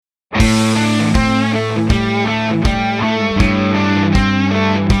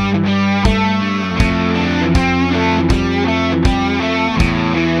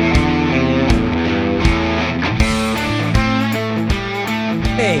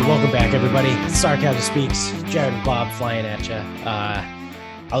Welcome back, everybody. Sarcasm Speaks. Jared and Bob flying at you.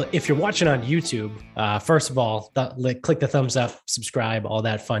 If you're watching on YouTube, first of all, click the thumbs up, subscribe, all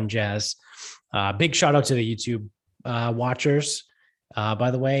that fun jazz. Big shout out to the YouTube watchers.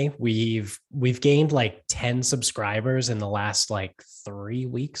 By the way, we've gained like 10 subscribers in the last like 3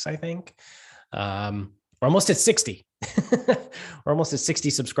 weeks, I think. We're almost at 60. We're almost at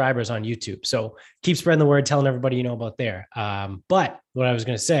 60 subscribers on YouTube. So keep spreading the word, telling everybody you know about there. But what I was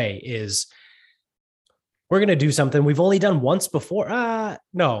going to say is we're going to do something we've only done once before.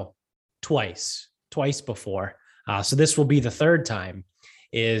 Twice before. So this will be the third time.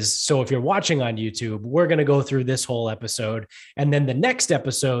 So if you're watching on YouTube, we're going to go through this whole episode. And then the next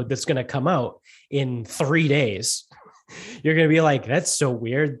episode that's going to come out in 3 days, you're going to be like, that's so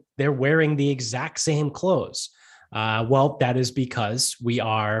weird. They're wearing the exact same clothes. Well, that is because we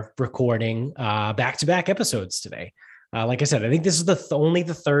are recording back-to-back episodes today. Like I said, I think this is only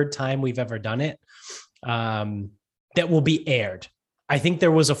the third time we've ever done it that will be aired. I think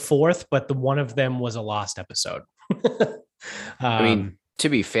there was a fourth, but one of them was a lost episode. I mean, to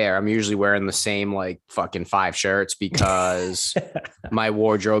be fair, I'm usually wearing the same like fucking 5 shirts because my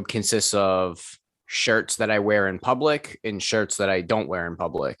wardrobe consists of shirts that I wear in public and shirts that I don't wear in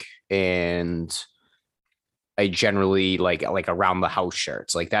public. And I generally like around the house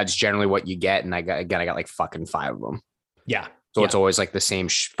shirts. Like that's generally what you get. And I got like fucking 5 of them. Yeah. So it's always like the same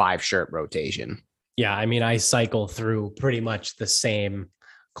 5 shirt rotation. Yeah. I mean, I cycle through pretty much the same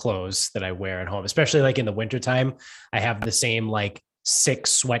clothes that I wear at home, especially like in the wintertime. I have the same like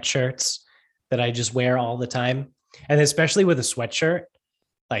 6 sweatshirts that I just wear all the time. And especially with a sweatshirt,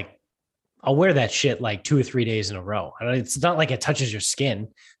 like I'll wear that shit like 2 or 3 days in a row. And it's not like it touches your skin.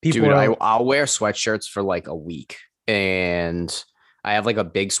 I'll wear sweatshirts for like a week, and I have like a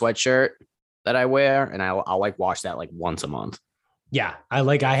big sweatshirt that I wear, and I'll like wash that like once a month. Yeah, I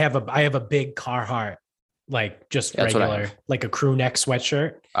have a big Carhartt, like just regular, like a crew neck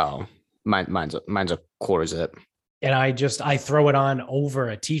sweatshirt. Oh, mine's a quarter zip. And I throw it on over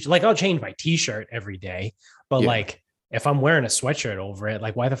a t-shirt. Like I'll change my t-shirt every day, but like if I'm wearing a sweatshirt over it,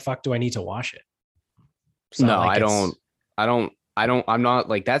 like why the fuck do I need to wash it? No, like I'm not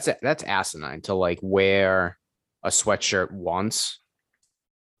like that's asinine to like wear a sweatshirt once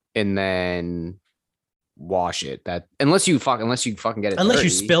and then wash it. That unless you fucking get it dirty. You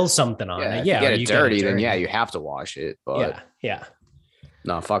spill something on it. Yeah. If you get it dirty, then you have to wash it. But yeah.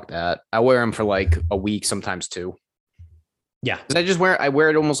 No, fuck that. I wear them for like a week, sometimes 2. Yeah. Because I wear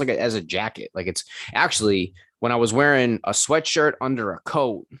it almost like as a jacket. Like it's actually when I was wearing a sweatshirt under a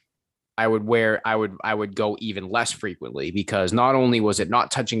coat, I would go even less frequently because not only was it not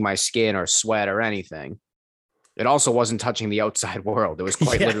touching my skin or sweat or anything, it also wasn't touching the outside world. It was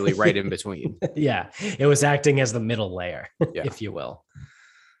quite literally right in between. Yeah. It was acting as the middle layer, if you will.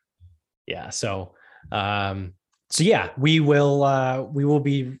 Yeah. So we will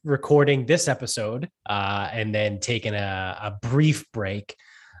be recording this episode and then taking a brief break,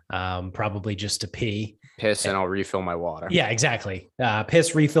 probably just to piss and I'll refill my water. Yeah, exactly.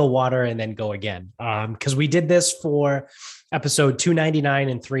 Piss, refill water, and then go again. Because we did this for episode 299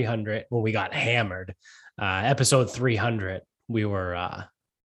 and 300 when we got hammered. Episode 300, we were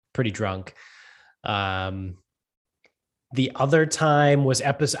pretty drunk. The other time was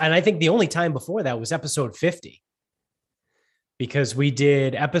and I think the only time before that was episode 50. Because we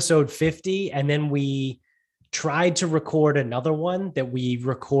did episode 50 and then we tried to record another one that we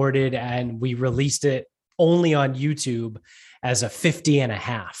recorded and we released it only on YouTube as a 50 and a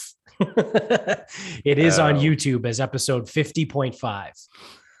half. It is on YouTube as episode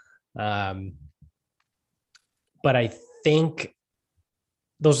 50.5. But I think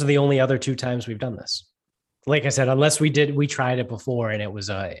those are the only other 2 times we've done this. Like I said, unless we tried it before and it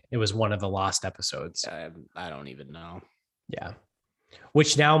was one of the lost episodes. I don't even know. Yeah.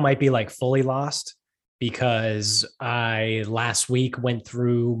 Which now might be like fully lost because I last week went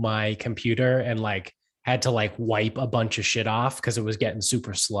through my computer and like had to like wipe a bunch of shit off because it was getting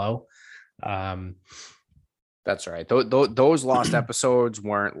super slow. That's right. Those lost episodes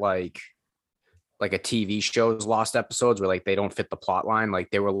weren't like a TV show's lost episodes where like they don't fit the plot line. Like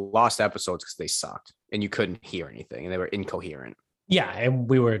they were lost episodes because they sucked and you couldn't hear anything and they were incoherent. Yeah, and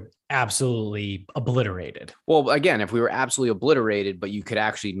we were absolutely obliterated. Well, again, if we were absolutely obliterated, but you could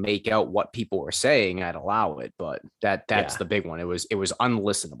actually make out what people were saying, I'd allow it. But that's the big one. It was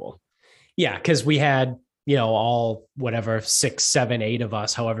unlistenable. Yeah, because we had, all whatever 6, 7, 8 of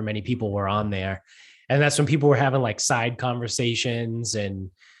us, however many people were on there. And that's when people were having like side conversations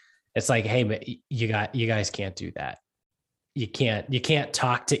and it's like, hey, you guys can't do that. you can't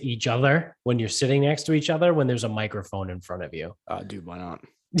talk to each other when you're sitting next to each other when there's a microphone in front of you. Dude, why not?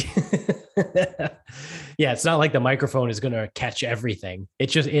 Yeah, it's not like the microphone is going to catch everything.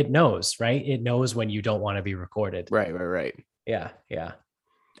 It knows, right? It knows when you don't want to be recorded. Right. Yeah.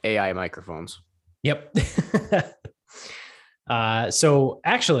 AI microphones. Yep. So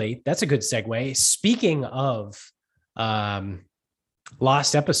actually, that's a good segue. Speaking of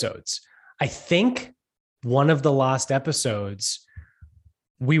lost episodes, I think one of the lost episodes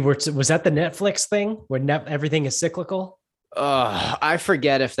was that the Netflix thing where everything is cyclical. I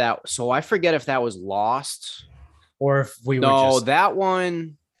forget if that was lost or if we were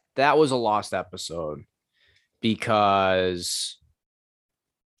that was a lost episode because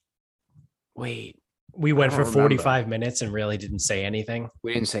we went for 45 minutes and really didn't say anything.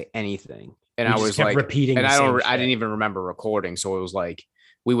 We didn't say anything. And I was like repeating. And I didn't even remember recording. So it was like,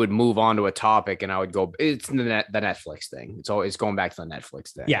 we would move on to a topic and I would go, it's the Netflix thing. It's always going back to the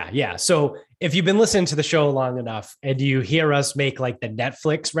Netflix thing. Yeah. So if you've been listening to the show long enough and you hear us make like the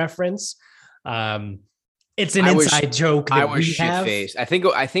Netflix reference, it's an inside joke that I was shit-faced. I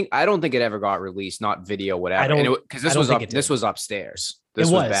don't think it ever got released, not video, whatever. Because this was upstairs.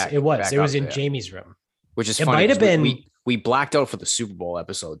 It was in Jamie's room. Which is funny. It might have been. We blacked out for the Super Bowl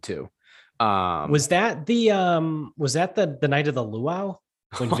episode too. Was that the night of the luau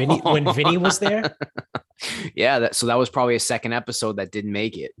when Vinny was there? Yeah, so that was probably a second episode that didn't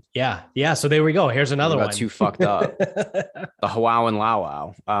make it. Yeah. So there we go. Here's another one. Too fucked up. The Hawau and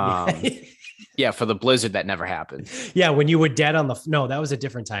Lawau. Yeah, for the blizzard that never happened. Yeah, when you were dead on the no, that was a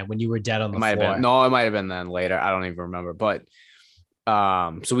different time when you were dead on the floor. It might have been then later. I don't even remember. But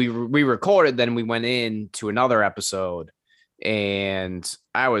so we recorded, then we went into another episode. And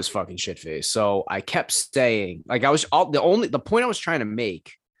I was fucking shit-faced. So I kept saying, like, the point I was trying to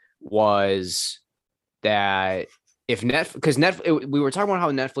make was that if we were talking about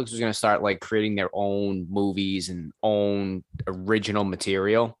how Netflix was going to start like creating their own movies and own original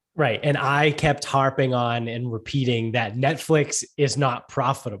material. Right. And I kept harping on and repeating that Netflix is not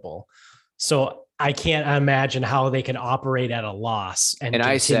profitable. So I can't imagine how they can operate at a loss and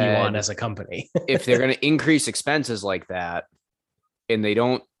continue on as a company. If they're going to increase expenses like that and they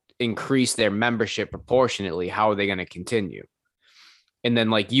don't increase their membership proportionately, how are they going to continue? And then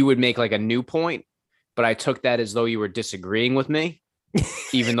like you would make like a new point, but I took that as though you were disagreeing with me,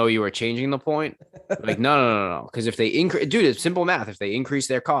 even though you were changing the point. Like, no. Because if they it's simple math. If they increase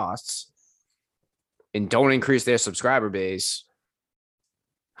their costs and don't increase their subscriber base,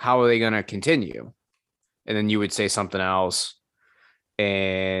 how are they going to continue? And then you would say something else.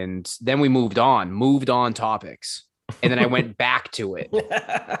 And then we moved on topics. And then I went back to it.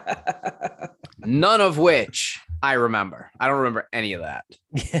 None of which I remember. I don't remember any of that.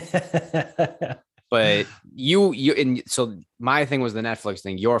 But so my thing was the Netflix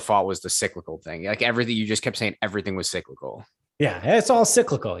thing. Your fault was the cyclical thing. Like everything, you just kept saying everything was cyclical. Yeah, it's all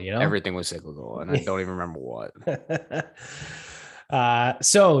cyclical, you know? Everything was cyclical. And I don't even remember what.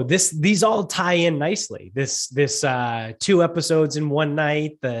 So these all tie in nicely. This 2 episodes in one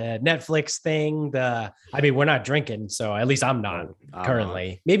night, the Netflix thing, we're not drinking, so at least I'm not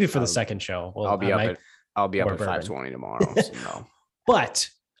currently. Maybe for the second show. I'll be up at 5:20 tomorrow. So no. But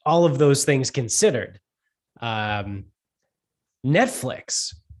all of those things considered, Netflix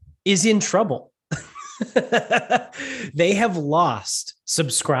is in trouble. They have lost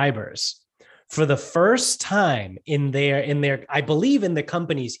subscribers for the first time in their, I believe in the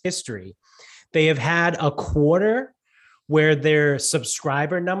company's history. They have had a quarter where their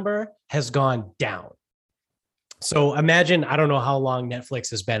subscriber number has gone down. So imagine, I don't know how long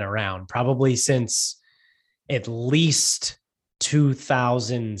Netflix has been around, probably since at least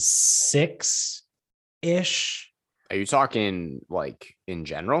 2006-ish. Are you talking like in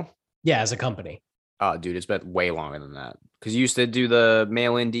general? Yeah, as a company. Oh, dude, it's been way longer than that. Because you used to do the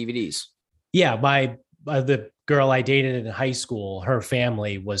mail-in DVDs. Yeah, the girl I dated in high school, her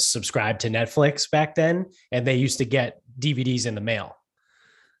family was subscribed to Netflix back then, and they used to get DVDs in the mail.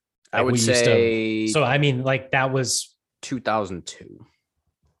 I would say. So I mean, like that was 2002.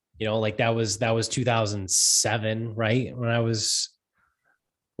 You know, like that was 2007, right? When I was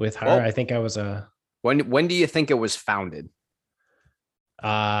with her, I think I was a. When do you think it was founded?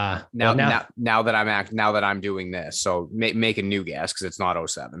 Now that I'm doing this, so make a new guess because it's not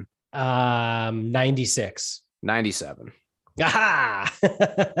 07. 96. 97. Aha!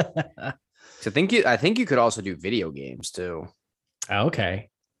 So I think you could also do video games too. Okay,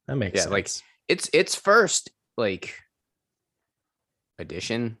 that makes sense. Like its first like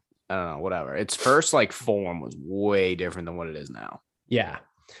edition. I don't know, whatever. Its first like form was way different than what it is now. Yeah.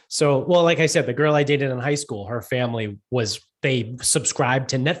 So, well, like I said, the girl I dated in high school, her family they subscribed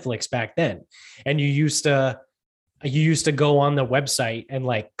to Netflix back then. And you used to go on the website and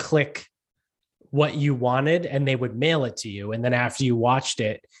like click what you wanted and they would mail it to you. And then after you watched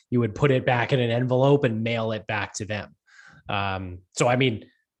it, you would put it back in an envelope and mail it back to them. So, I mean,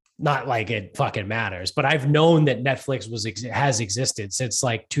 not like it fucking matters, but I've known that Netflix has existed since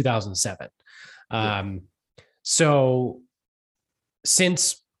like 2007. So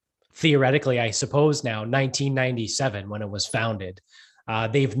since theoretically, I suppose now 1997, when it was founded,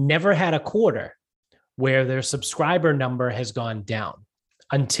 they've never had a quarter where their subscriber number has gone down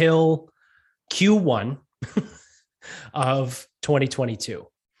until Q1 of 2022.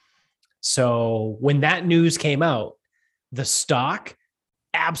 So when that news came out, the stock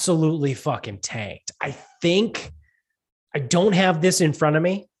absolutely fucking tanked. I think, I don't have this in front of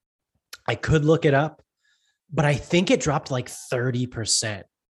me. I could look it up, but I think it dropped like 30%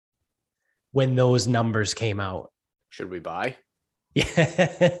 when those numbers came out. Should we buy? Yeah.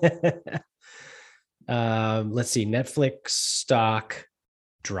 Let's see. Netflix stock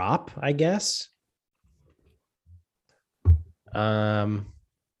drop, I guess.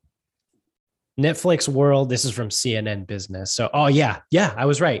 Netflix World, this is from CNN Business. So, oh yeah, I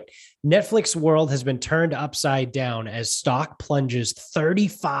was right. Netflix World has been turned upside down as stock plunges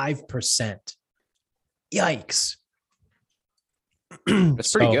 35%. Yikes.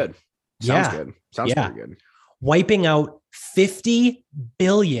 That's pretty good. Sounds good. Sounds pretty good. Wiping out 50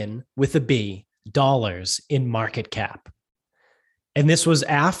 billion with a B dollars in market cap. And this was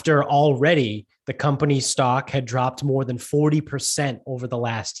after already the company's stock had dropped more than 40% over the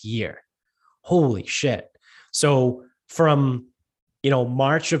last year. Holy shit. So from,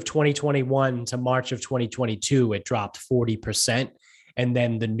 March of 2021 to March of 2022, it dropped 40%. And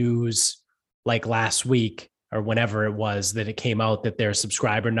then the news like last week or whenever it was that it came out that their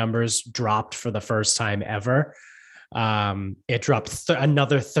subscriber numbers dropped for the first time ever. It dropped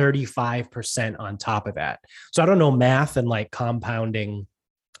another 35% on top of that. So I don't know math and like compounding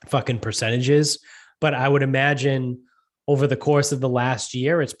fucking percentages, but I would imagine over the course of the last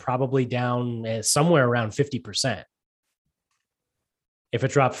year, it's probably down somewhere around 50%. If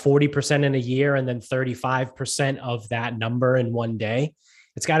it dropped 40% in a year and then 35% of that number in one day,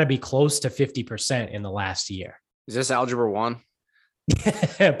 it's got to be close to 50% in the last year. Is this Algebra 1?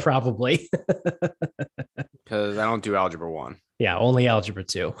 Probably. Because I don't do Algebra 1. Yeah, only Algebra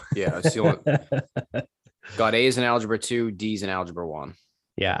 2. Yeah, it's the only... Got A's in Algebra 2, D's in Algebra 1.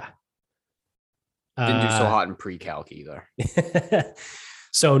 Yeah. Didn't do so hot in pre-calc either.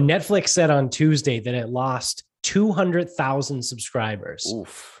 So Netflix said on Tuesday that it lost 200,000 subscribers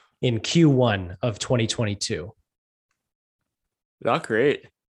in Q1 of 2022. Not great.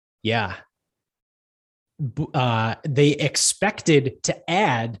 Yeah. They expected to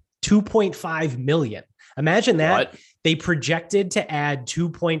add 2.5 million. Imagine that. What? They projected to add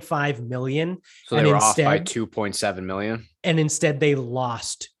 2.5 million. So they were off by 2.7 million. And instead they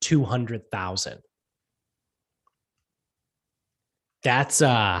lost 200,000. That's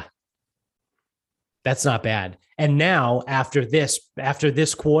not bad. And now after this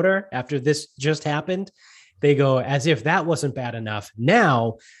quarter, after this just happened, they go, as if that wasn't bad enough.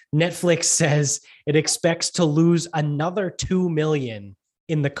 Now Netflix says it expects to lose another 2 million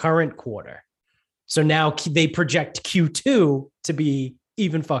in the current quarter. So now they project Q2 to be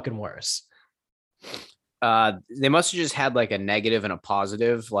even fucking worse. They must have just had like a negative and a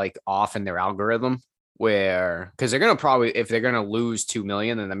positive like off in their algorithm. Because they're going to probably, if they're going to lose 2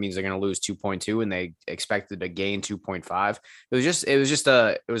 million, then that means they're going to lose 2.2 and they expected to gain 2.5.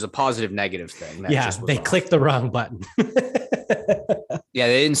 It was a positive negative thing. Yeah. They clicked the wrong button. Yeah.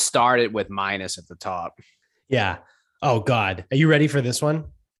 They didn't start it with minus at the top. Yeah. Oh God. Are you ready for this one?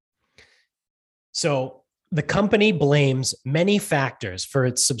 So the company blames many factors for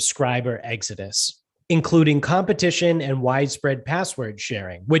its subscriber exodus, including competition and widespread password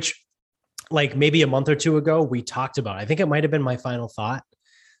sharing, which like maybe a month or two ago, we talked about. I think it might have been my final thought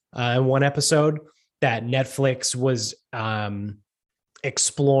in one episode that Netflix was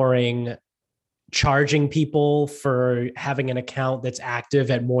exploring charging people for having an account that's active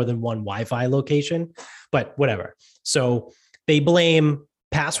at more than one Wi-Fi location, but whatever. So they blame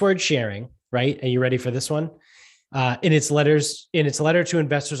password sharing, right? Are you ready for this one? In its letter to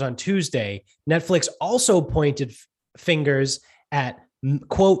investors on Tuesday, Netflix also pointed fingers at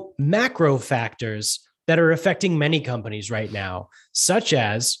quote, macro factors that are affecting many companies right now, such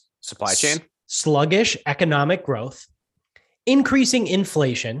as supply chain, sluggish economic growth, increasing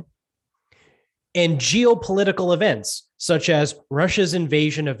inflation, and geopolitical events, such as Russia's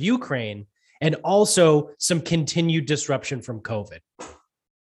invasion of Ukraine, and also some continued disruption from COVID.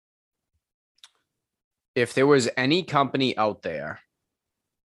 If there was any company out there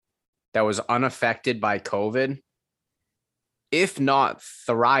that was unaffected by COVID, if not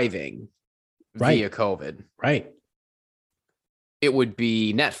thriving via COVID, right, it would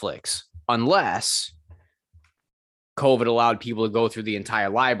be Netflix, unless COVID allowed people to go through the entire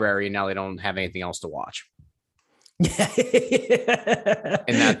library and now they don't have anything else to watch. They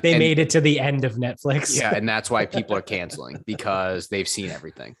made it to the end of Netflix. Yeah, and that's why people are canceling, because they've seen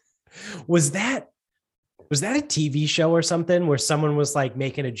everything. Was that a TV show or something where someone was like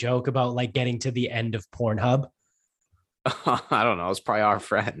making a joke about like getting to the end of Pornhub? I don't know. It's probably our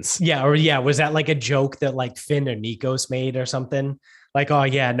friends. Yeah. Or was that like a joke that like Finn or Nikos made or something? Like, oh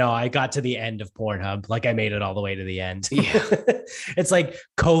yeah, no, I got to the end of Pornhub. Like I made it all the way to the end. Yeah. It's like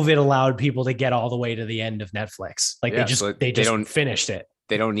COVID allowed people to get all the way to the end of Netflix. Like they just finished it.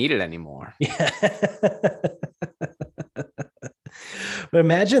 They don't need it anymore. Yeah. But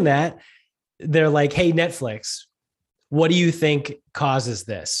imagine that. They're like, hey, Netflix, what do you think causes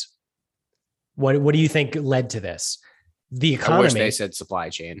this? What do you think led to this? The economy. I wish they said supply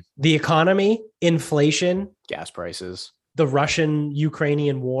chain. The economy, inflation, gas prices, the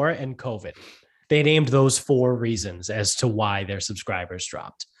Russian-Ukrainian war, and COVID. They named those 4 reasons as to why their subscribers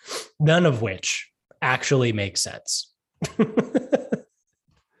dropped, none of which actually makes sense.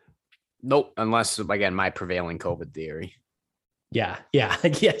 Nope. Unless, again, my prevailing COVID theory. Yeah.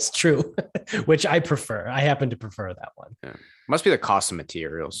 Yes, true. Which I prefer. I happen to prefer that one. Yeah. Must be the cost of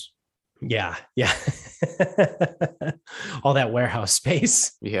materials. Yeah. All that warehouse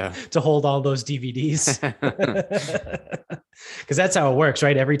space. Yeah. To hold all those DVDs. Because that's how it works,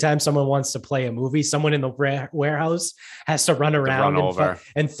 right? Every time someone wants to play a movie, someone in the warehouse has to run around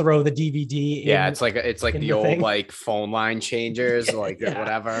and throw the DVD. Yeah, it's like the old thing. Like phone line changers,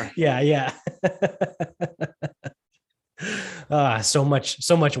 whatever. Yeah. So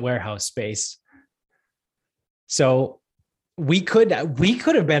much warehouse space. So we could have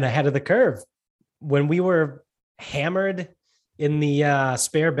been ahead of the curve when we were hammered in the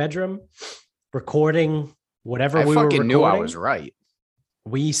spare bedroom recording whatever we were recording. I fucking knew I was right.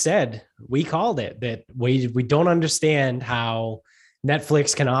 We called it, that we don't understand how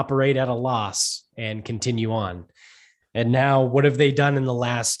Netflix can operate at a loss and continue on. And now what have they done in the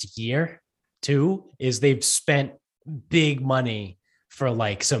last year too is they've spent big money for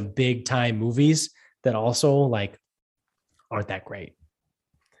like some big time movies that also like aren't that great.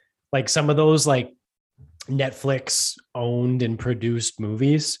 Like some of those like Netflix owned and produced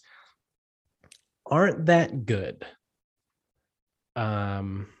movies aren't that good. I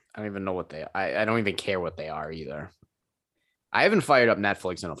don't even know what they are. I don't even care what they are either. I haven't fired up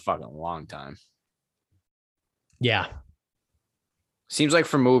Netflix in a fucking long time. Yeah. Seems like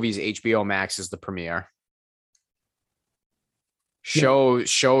for movies, HBO Max is the premier.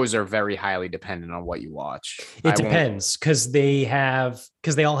 Shows are very highly dependent on what you watch. It depends because they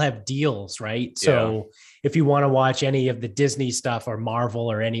all have deals, right? So if you want to watch any of the Disney stuff or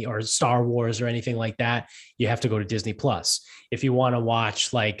Marvel or Star Wars or anything like that, you have to go to Disney Plus. If you want to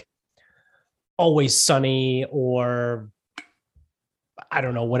watch like Always Sunny or I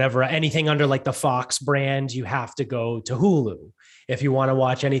don't know, whatever, anything under like the Fox brand, you have to go to Hulu. If you want to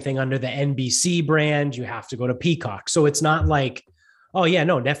watch anything under the NBC brand, you have to go to Peacock. So it's not like, oh yeah,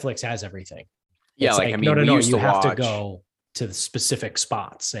 no, Netflix has everything. Yeah, it's no, you have to go to the specific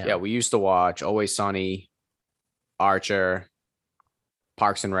spots. Yeah, we used to watch Always Sunny, Archer,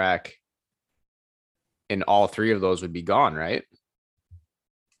 Parks and Rec, and all 3 of those would be gone, right?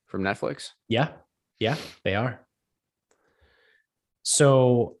 From Netflix? Yeah, they are.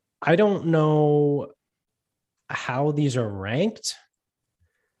 So I don't know how these are ranked,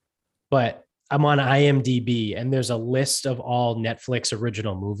 but I'm on IMDb and there's a list of all Netflix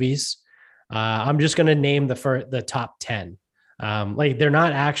original movies. I'm just going to name the top 10. Like they're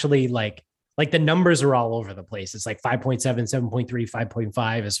not actually like the numbers are all over the place. It's like 5.7, 7.3,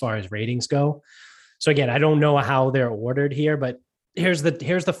 5.5 as far as ratings go. So again, I don't know how they're ordered here, but here's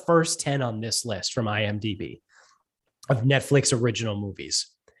the first 10 on this list from IMDb of Netflix original movies.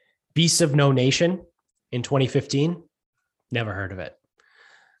 Beasts of No Nation in 2015. Never heard of it.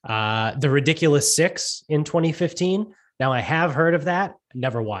 The Ridiculous Six in 2015. Now I have heard of that.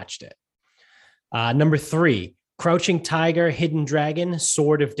 Never watched it. Number 3, Crouching Tiger, Hidden Dragon,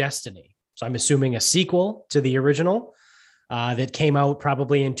 Sword of Destiny. So I'm assuming a sequel to the original that came out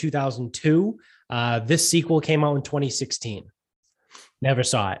probably in 2002. This sequel came out in 2016. Never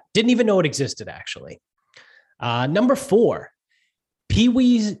saw it. Didn't even know it existed, actually. Number 4,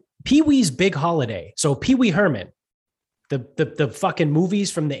 Pee-wee's Big Holiday. So Pee-wee Herman, the fucking movies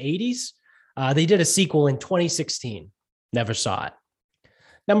from the 80s. They did a sequel in 2016. Never saw it.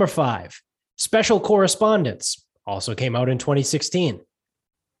 Number 5, Special Correspondence also came out in 2016.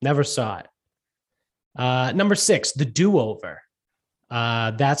 Never saw it. Number 6, The Do-Over.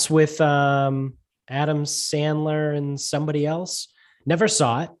 That's with Adam Sandler and somebody else. Never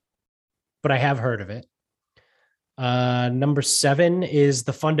saw it, but I have heard of it. Number 7 is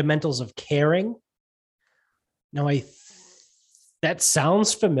The Fundamentals of Caring. Now, that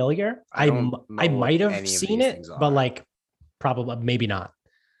sounds familiar. I might have seen it, but like probably maybe not.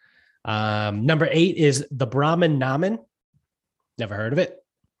 Number 8 is The Brahmin Naman. Never heard of it.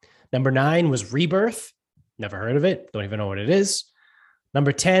 Number 9 was Rebirth. Never heard of it. Don't even know what it is.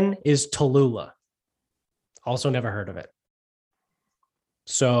 Number 10 is Tallulah. Also never heard of it.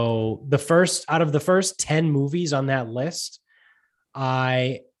 So out of the first 10 movies on that list,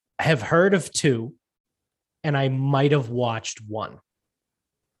 I have heard of 2, and I might have watched 1.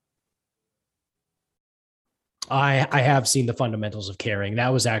 I have seen The Fundamentals of Caring.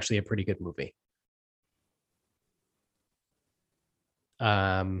 That was actually a pretty good movie.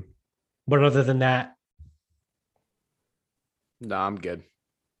 But other than that, no, I'm good.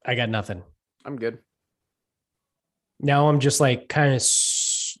 I got nothing. I'm good. Now I'm just like kind of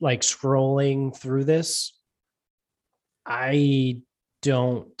like scrolling through this. I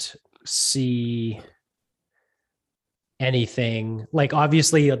don't see anything like,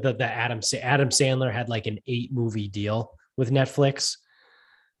 obviously the Adam Sandler had like an 8-movie deal with Netflix.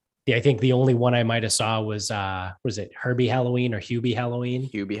 Yeah, I think the only one I might have saw was it Herbie Halloween or Hubie Halloween?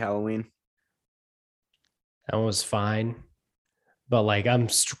 Hubie Halloween. That one was fine. But like I'm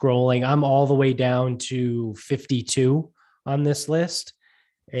scrolling, I'm all the way down to 52 on this list,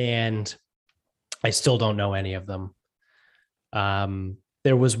 and I still don't know any of them.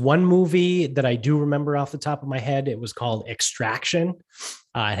 There was one movie that I do remember off the top of my head. It was called Extraction.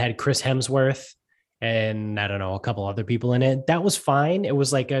 It had Chris Hemsworth and I don't know, a couple other people in it. That was fine. It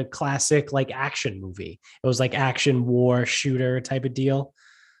was like a classic like action movie. It was like action war shooter type of deal.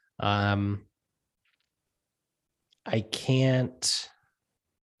 I can't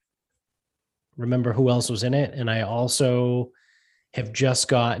remember who else was in it. And I also have just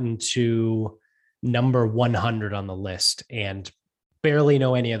gotten to number 100 on the list and barely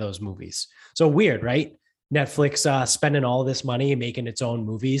know any of those movies. So weird, right? Netflix spending all this money making its own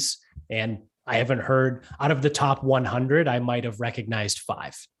movies. And I haven't heard, out of the top 100, I might have recognized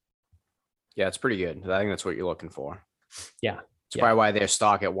 5. Yeah, it's pretty good. I think that's what you're looking for. Yeah. It's probably why their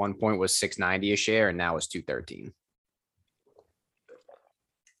stock at one point was $6.90 a share and now it's $2.13.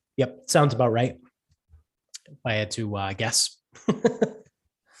 Yep. Sounds about right. If I had to guess. I think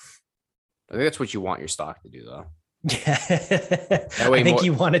that's what you want your stock to do, though. Yeah. I think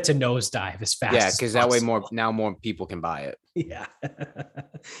you want it to nosedive as fast. Yeah, because that way more people can buy it. Yeah.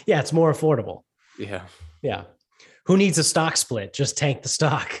 Yeah, it's more affordable. Yeah. Yeah. Who needs a stock split? Just tank the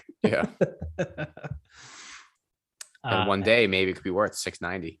stock. Yeah. And one day maybe it could be worth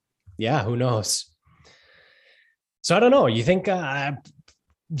 $6.90. Yeah, who knows? So I don't know. You think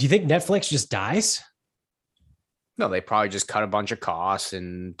do you think Netflix just dies? No, they probably just cut a bunch of costs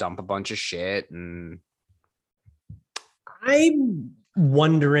and dump a bunch of shit. And I'm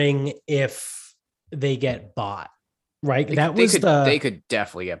wondering if they get bought, right? They could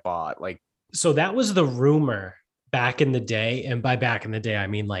definitely get bought. Like, so that was the rumor back in the day. And by back in the day, I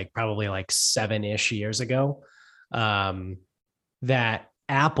mean like probably like 7-ish years ago, that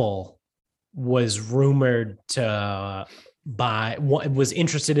Apple was rumored to was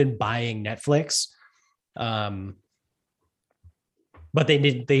interested in buying Netflix. But they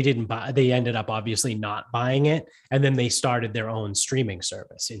didn't buy. They ended up obviously not buying it, and then they started their own streaming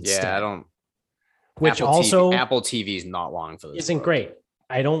service instead. Yeah, I don't. Which Apple TV is not long for this. Isn't great.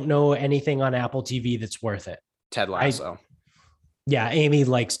 I don't know anything on Apple TV that's worth it. Ted Lasso. Yeah, Amy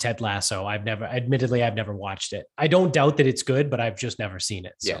likes Ted Lasso. I've never watched it. I don't doubt that it's good, but I've just never seen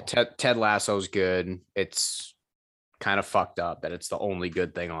it. So. Yeah, Ted Lasso's good. It's kind of fucked up that it's the only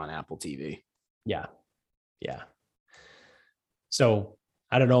good thing on Apple TV. Yeah. Yeah. So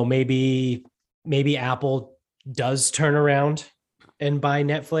I don't know, maybe Apple does turn around and buy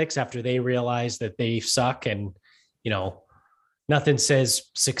Netflix after they realize that they suck. And, nothing says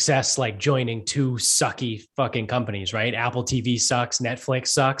success like joining 2 sucky fucking companies, right? Apple TV sucks. Netflix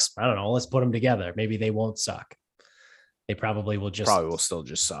sucks. I don't know. Let's put them together. Maybe they won't suck. They probably will still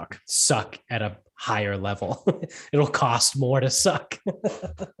just suck at a higher level. It'll cost more to suck.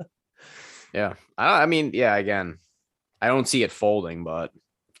 Yeah. I mean, yeah, again, I don't see it folding, but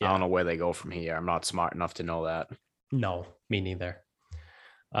yeah. I don't know where they go from here. I'm not smart enough to know that. No, me neither.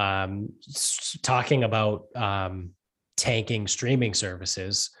 Talking about tanking streaming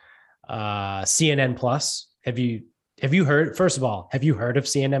services, CNN Plus. Have you heard? First of all, have you heard of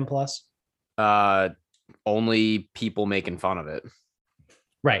CNN Plus? Only people making fun of it.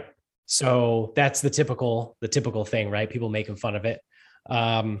 Right. So that's the typical thing, right? People making fun of it.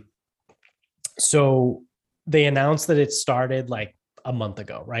 So they announced that it started like a month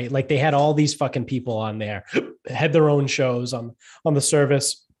ago, right? Like they had all these fucking people on there, had their own shows on the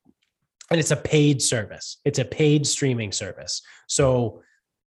service. And it's a paid service. It's a paid streaming service. So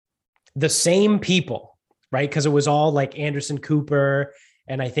the same people, right? Because it was all like Anderson Cooper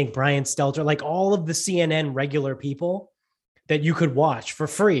and I think Brian Stelter, like all of the CNN regular people that you could watch for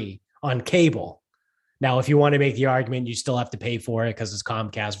free on cable. Now, if you want to make the argument, you still have to pay for it because it's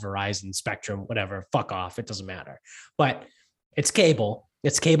Comcast, Verizon, Spectrum, whatever. Fuck off. It doesn't matter. But it's cable.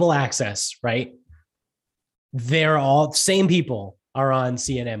 It's cable access, right? They're all same people are on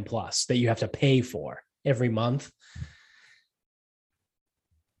CNN Plus that you have to pay for every month.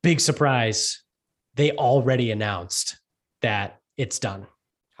 Big surprise. They already announced that it's done.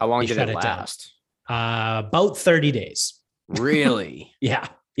 How long did it last? About 30 days. Really? Yeah.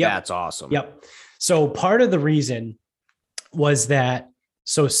 Yep. That's awesome. Yep. So part of the reason was that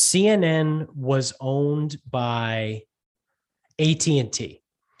CNN was owned by AT&T.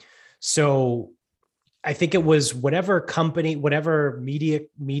 So I think it was whatever company, whatever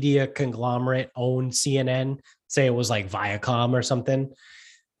media conglomerate owned CNN, say it was like Viacom or something,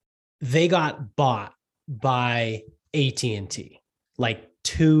 they got bought by AT&T like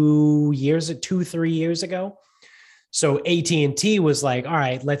 3 years ago. So AT&T was like, all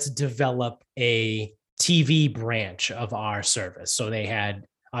right, let's develop a TV branch of our service. So they had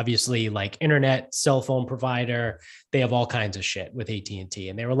obviously like internet, cell phone provider. They have all kinds of shit with AT&T.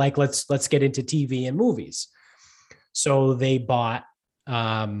 And they were like, let's get into TV and movies. So they bought,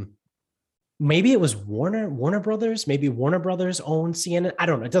 maybe it was Warner Brothers. Maybe Warner Brothers owned CNN. I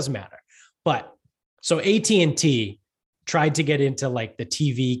don't know. It doesn't matter. But so AT&T tried to get into like the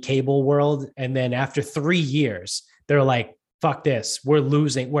TV cable world. And then after 3 years, they're like, fuck this. We're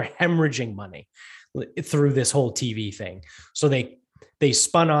hemorrhaging money through this whole TV thing. So they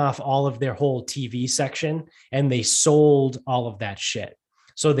spun off all of their whole TV section and they sold all of that shit.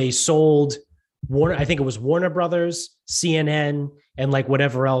 So they sold Warner, I think it was Warner Brothers, CNN, and like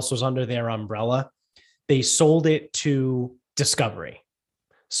whatever else was under their umbrella. They sold it to Discovery.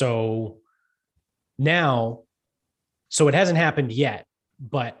 So now, so it hasn't happened yet,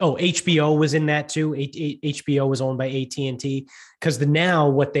 but HBO was in that too. HBO was owned by AT&T because now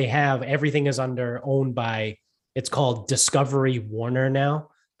what they have, everything is owned by, it's called Discovery Warner now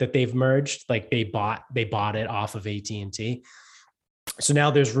that they've merged. Like they bought it off of AT&T. So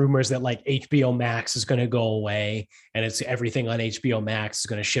now there's rumors that like HBO Max is going to go away and it's everything on HBO Max is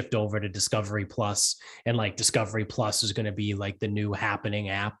going to shift over to Discovery Plus, and like Discovery Plus is going to be like the new happening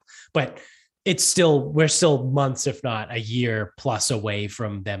app. But we're still months, if not a year plus away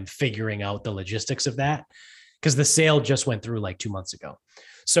from them figuring out the logistics of that, because the sale just went through like 2 months ago.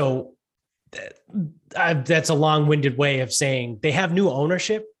 So that's a long-winded way of saying they have new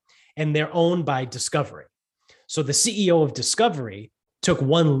ownership and they're owned by Discovery. So the CEO of Discovery took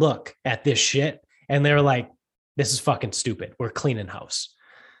one look at this shit and they're like, this is fucking stupid. We're cleaning house.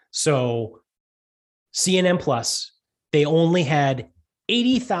 So CNN Plus, they only had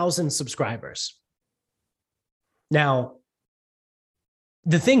 80,000 subscribers. Now,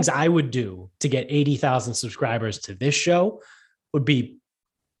 the things I would do to get 80,000 subscribers to this show would be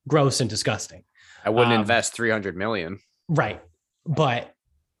gross and disgusting. I wouldn't invest 300 million. Right. But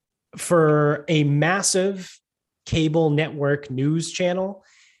for a massive cable network news channel,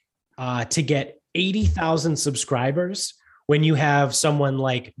 to get 80,000 subscribers, when you have someone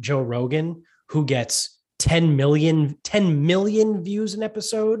like Joe Rogan who gets 10 million views an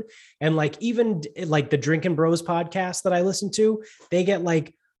episode, and like even like the Drinking Bros podcast that I listen to, they get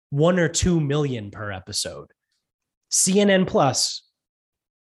like 1 or 2 million per episode. CNN Plus,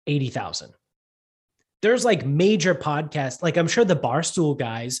 80,000. There's like major podcasts, like I'm sure the Barstool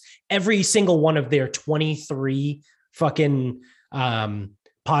guys, every single one of their 23 fucking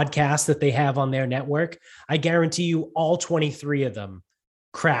podcasts that they have on their network, I guarantee you all 23 of them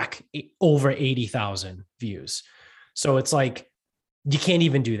crack over 80,000 views. So it's like, you can't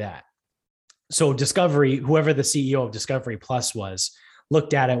even do that. So Discovery, whoever the CEO of Discovery Plus was,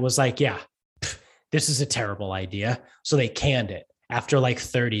 looked at it, was like, yeah, this is a terrible idea. So they canned it after like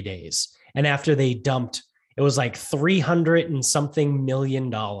 30 days. And after they dumped, it was like $300 and something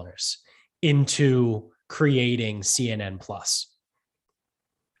million into creating CNN Plus.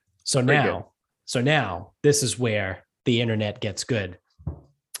 So now this is where the internet gets good.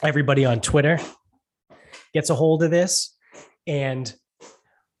 Everybody on Twitter gets a hold of this. And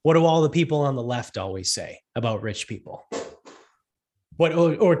what do all the people on the left always say about rich people?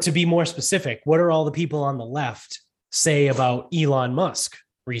 or to be more specific, what are all the people on the left say about Elon Musk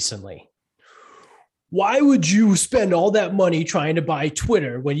recently? Why would you spend all that money trying to buy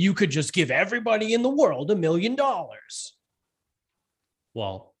Twitter when you could just give everybody in the world $1 million?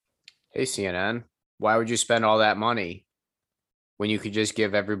 Well, hey, CNN, why would you spend all that money when you could just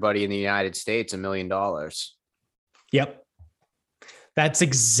give everybody in the United States $1 million? Yep. That's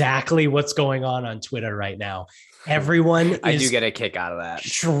exactly what's going on Twitter right now. Everyone I do get a kick out of that.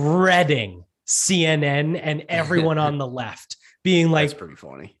 Shredding CNN and everyone on the left being like, that's pretty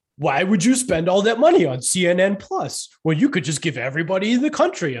funny. Why would you spend all that money on CNN Plus when you could just give everybody in the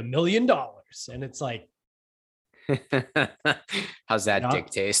country $1 million? And it's like, how's that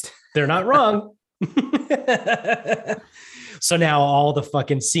dick taste? They're not wrong. So now all the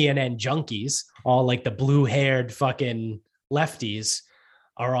fucking CNN junkies, all like the blue-haired fucking lefties,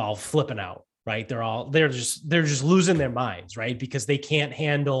 are all flipping out, right? They're just losing their minds, right? Because they can't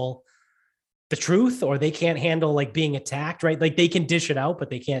handle the truth, or they can't handle like being attacked, right? Like they can dish it out, but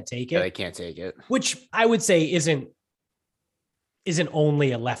they can't take it. Yeah, they can't take it. Which I would say isn't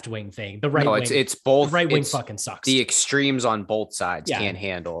only a left-wing thing. The right wing, it's both. The right wing fucking sucks. The extremes on both sides can't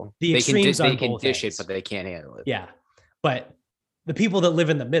handle. They can dish it, but they can't handle it. Yeah. But the people that live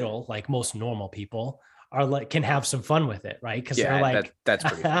in the middle, like most normal people, are like can have some fun with it, right? Because they're like, that's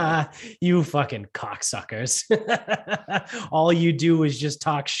pretty funny. You fucking cocksuckers. All you do is just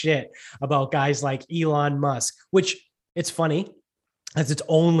talk shit about guys like Elon Musk, which it's funny as it's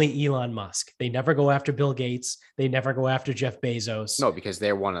only Elon Musk. They never go after Bill Gates. They never go after Jeff Bezos. No, because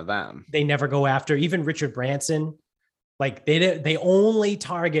they're one of them. They never go after even Richard Branson. Like they only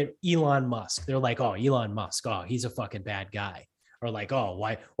target Elon Musk. They're like, oh, Elon Musk. Oh, he's a fucking bad guy. Or like, oh,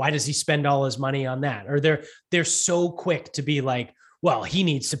 why does he spend all his money on that? Or they're so quick to be like, well, he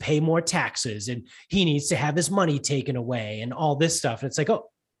needs to pay more taxes and he needs to have his money taken away and all this stuff. And it's like,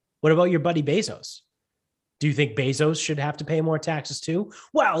 oh, what about your buddy Bezos? Do you think Bezos should have to pay more taxes too?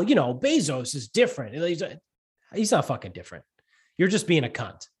 Well, Bezos is different. He's not fucking different. You're just being a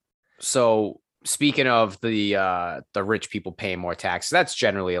cunt. So speaking of the rich people paying more taxes, that's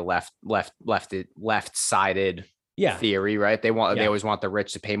generally a left-sided theory, right? They always want the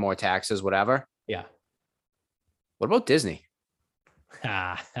rich to pay more taxes, whatever. Yeah. What about Disney?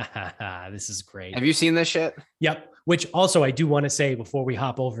 This is great. Have you seen this shit? Yep. Which also I do want to say before we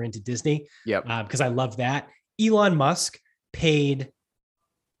hop over into Disney. Yep. Because I love that. Elon Musk paid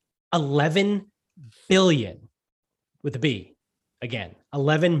 $11 billion with a B again,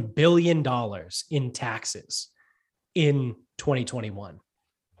 $11 billion in taxes in 2021.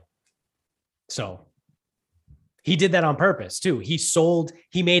 So he did that on purpose too.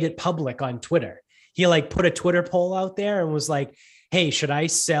 He made it public on Twitter. He like put a Twitter poll out there and was like, hey, should I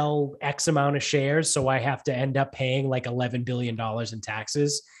sell X amount of shares so I have to end up paying like $11 billion in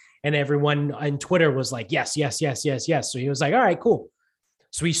taxes? And everyone on Twitter was like, yes, yes, yes, yes, yes. So he was like, all right, cool.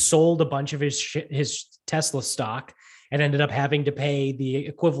 So he sold a bunch of his Tesla stock and ended up having to pay the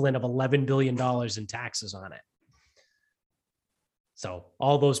equivalent of $11 billion in taxes on it. So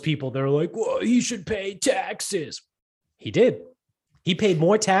all those people, they're like, well, he should pay taxes. He did. He paid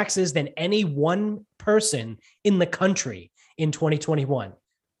more taxes than any one person in the country in 2021.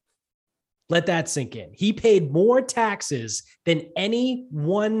 Let that sink in. He paid more taxes than any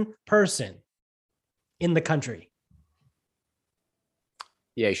one person in the country.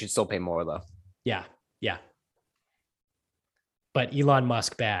 Yeah, you should still pay more though. Yeah, yeah. But Elon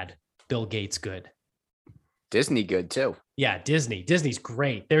Musk bad, Bill Gates good. Disney good too. Yeah, Disney's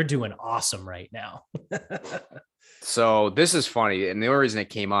great. They're doing awesome right now. So this is funny. And the only reason it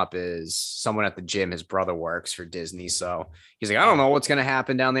came up is someone at the gym, his brother works for Disney. So he's like, I don't know what's going to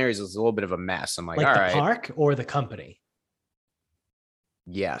happen down there. He's a little bit of a mess. I'm like all right. The park or the company?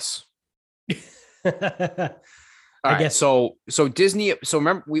 Yes. I guess so Disney. So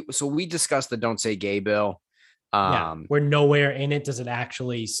remember, we discussed the Don't Say Gay bill. We're nowhere in it. Does it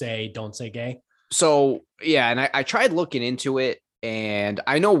actually say don't say gay? So yeah. And I tried looking into it, and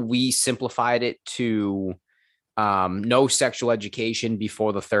I know we simplified it to no sexual education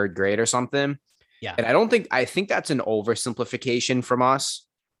before the third grade or something. Yeah. And I think that's an oversimplification from us.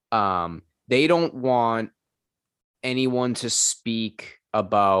 They don't want anyone to speak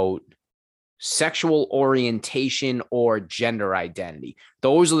about sexual orientation or gender identity.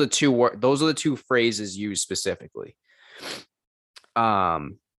 Those are the two phrases used specifically.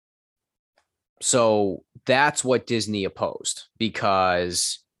 So that's what Disney opposed,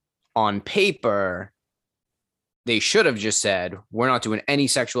 because on paper, they should have just said, we're not doing any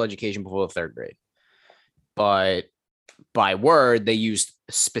sexual education before the third grade. But by word, they used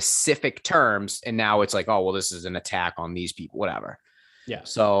specific terms. And now it's like, oh, well, this is an attack on these people, whatever. Yeah.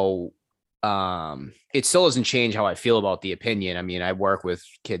 So it still doesn't change how I feel about the opinion. I mean, I work with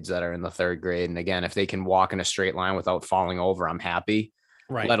kids that are in the 3rd grade. And again, if they can walk in a straight line without falling over, I'm happy.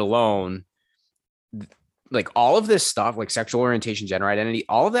 Right. Let alone like all of this stuff, like sexual orientation, gender identity,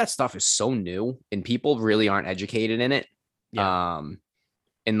 all of that stuff is so new and people really aren't educated in it. Yeah.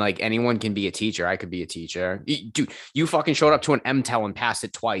 And like anyone can be a teacher. I could be a teacher. Dude, you fucking showed up to an MTEL and passed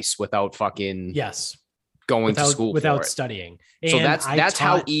it twice without fucking yes. going to school without for it. studying. So that's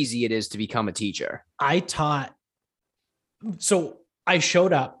how easy it is to become a teacher. So I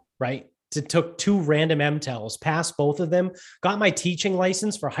showed up, right? It took 2 random MTELs, passed both of them, got my teaching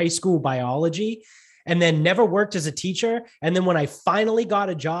license for high school biology, and then never worked as a teacher. And then when I finally got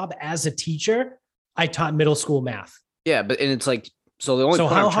a job as a teacher, I taught middle school math. Yeah, and it's like, so the only so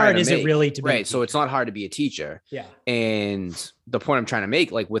point how I'm trying hard to is make, it really to be right? So it's not hard to be a teacher. Yeah. And the point I'm trying to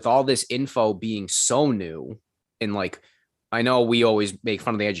make, like with all this info being so new, and like I know we always make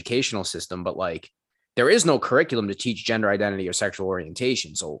fun of the educational system, but like there is no curriculum to teach gender identity or sexual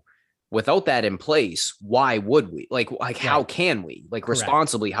orientation. So without that in place, why would we? Like how can we? Like Correct.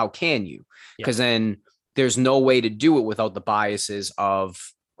 responsibly, how can you? Because then there's no way to do it without the biases of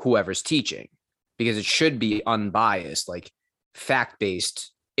whoever's teaching, because it should be unbiased, like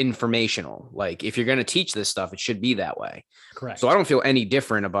fact-based, informational. Like if you're going to teach this stuff, it should be that way. Correct. So I don't feel any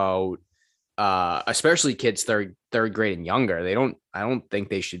different about especially kids third grade and younger. I don't think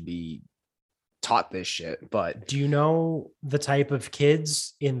they should be taught this shit. But do you know the type of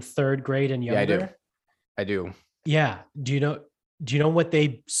kids in 3rd grade and younger? Yeah, I do. Yeah. Do you know what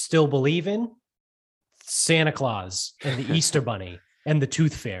they still believe in? Santa Claus and the Easter Bunny and the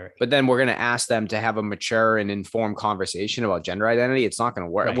Tooth Fairy. But then we're going to ask them to have a mature and informed conversation about gender identity. It's not going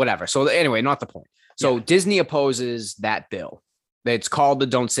to work. Right. Whatever. So anyway, not the point. So Disney opposes that bill. It's called the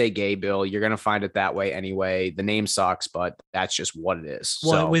Don't Say Gay bill. You're going to find it that way anyway. The name sucks, but that's just what it is.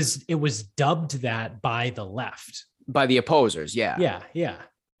 Well, it was dubbed that by the left. By the opposers. Yeah. Yeah. Yeah.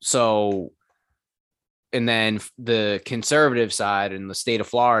 So, and then the conservative side in the state of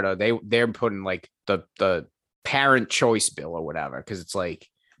Florida, they're putting like the parent choice bill or whatever, because it's like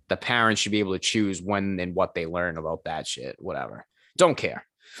the parents should be able to choose when and what they learn about that shit, whatever. Don't care.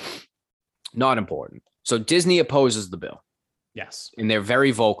 Not important. So Disney opposes the bill. Yes. And they're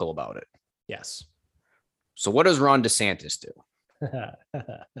very vocal about it. Yes. So what does Ron DeSantis do?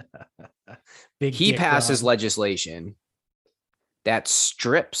 He passes legislation that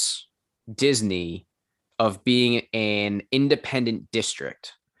strips Disney of being an independent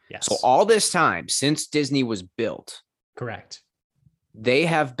district. Yes. So all this time since Disney was built, correct, they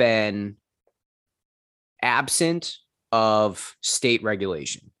have been absent of state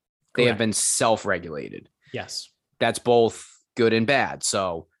regulation. Correct. They have been self-regulated. Yes. That's both good and bad.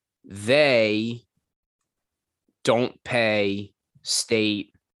 So they don't pay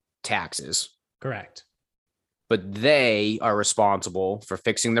state taxes. Correct. But they are responsible for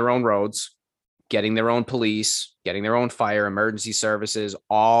fixing their own roads, getting their own police, getting their own fire, emergency services,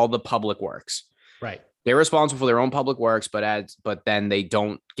 all the public works. Right. They're responsible for their own public works, but then they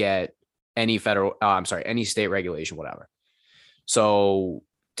don't get any any state regulation, whatever. So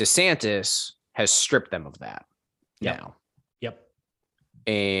DeSantis has stripped them of that now. Yep.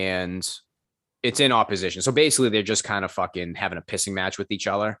 And it's in opposition. So basically they're just kind of fucking having a pissing match with each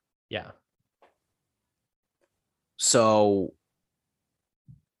other. Yeah. So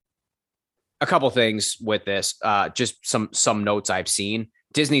a couple things with this, just some notes I've seen.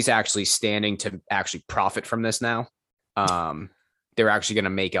 Disney's actually standing to actually profit from this now. They're actually going to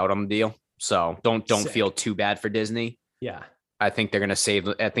make out on the deal. So don't feel too bad for Disney. Yeah. I think they're going to save.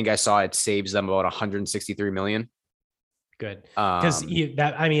 I think I saw it saves them about 163 million. Good. Because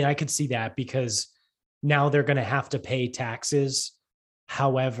I could see that, because now they're going to have to pay taxes.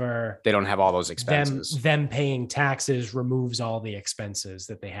 However, they don't have all those expenses. Them paying taxes removes all the expenses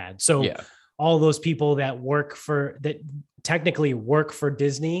that they had. So all those people that technically work for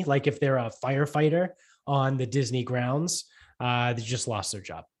Disney, like if they're a firefighter on the Disney grounds, they just lost their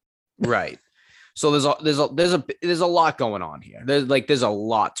job. Right. So there's a lot going on here. There's a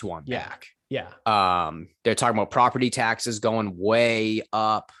lot to unpack. Yeah. They're talking about property taxes going way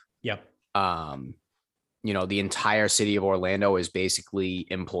up. Yep. The entire city of Orlando is basically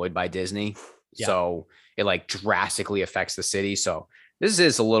employed by Disney. Yeah. So it like drastically affects the city. So this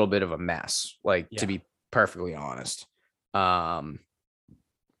is a little bit of a mess, to be perfectly honest. But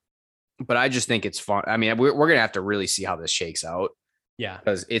I just think it's fun. I mean, we're going to have to really see how this shakes out. Yeah.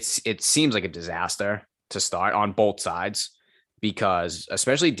 Because it seems like a disaster to start on both sides, because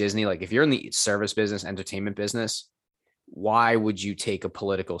especially Disney, like if you're in the service business, entertainment business, why would you take a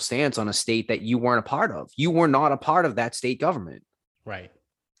political stance on a state that you weren't a part of? You were not a part of that state government. Right.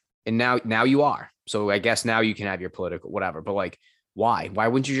 And now you are. So I guess now you can have your political whatever. But like, why? Why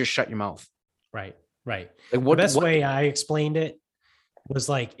wouldn't you just shut your mouth? Right. Right. Like The best way I explained it was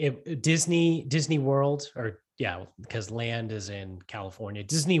like if Disney World, or yeah, because land is in California.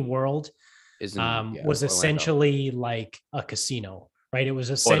 Disney World was Orlando. essentially like a casino, right? It was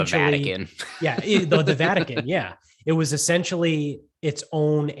Or the essentially Vatican. the Vatican. Yeah, it was essentially its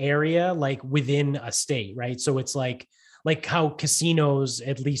own area, like within a state, right? So it's like how casinos,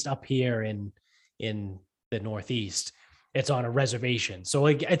 at least up here in the Northeast, it's on a reservation. So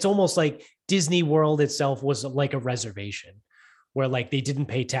like it's almost like Disney World itself was like a reservation where like they didn't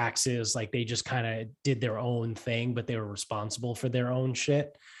pay taxes, like they just kind of did their own thing, but they were responsible for their own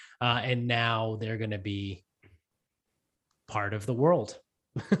shit. And now they're going to be part of the world,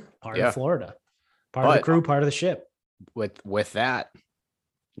 part of Florida, part of the crew, part of the ship. With that,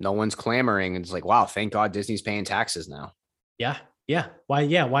 no one's clamoring. It's like, wow, thank God Disney's paying taxes now. Yeah. Yeah. Why?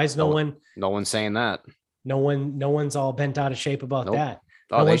 Yeah. Why is no one's saying that? No one's all bent out of shape about that.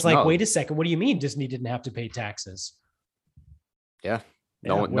 No one's like, wait a second. What do you mean Disney didn't have to pay taxes? Yeah.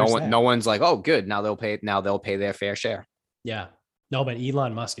 No one's like, oh, good. Now they'll pay their fair share. Yeah. No, but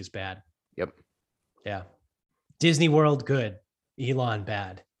Elon Musk is bad. Yep. Yeah. Disney World, good. Elon,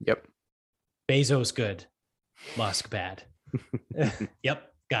 bad. Yep. Bezos, good. Musk, bad. Yep.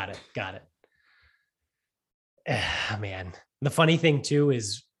 Got it. Man. The funny thing too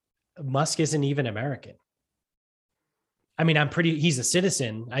is Musk isn't even American. I mean, he's a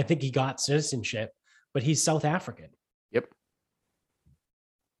citizen. I think he got citizenship, but he's South African. Yep.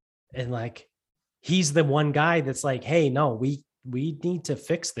 And like, he's the one guy that's like, hey, no, we need to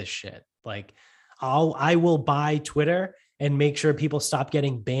fix this shit. Like, I will buy Twitter and make sure people stop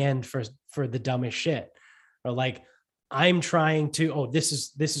getting banned for the dumbest shit. Or like, I'm trying to, this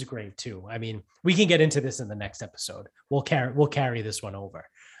is great too. I mean, we can get into this in the next episode. We'll carry this one over.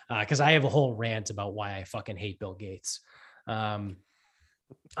 Because I have a whole rant about why I fucking hate Bill Gates.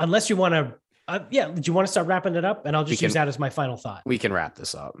 Unless you want to, do you want to start wrapping it up? And I'll just use that as my final thought. We can wrap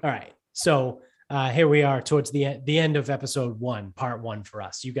this up. All right. So here we are towards the end of episode 1, part 1 for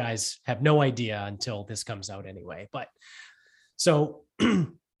us. You guys have no idea until this comes out anyway. But so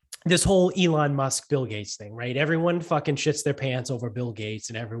this whole Elon Musk, Bill Gates thing, right? Everyone fucking shits their pants over Bill Gates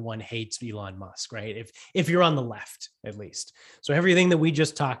and everyone hates Elon Musk, right? If you're on the left, at least. So everything that we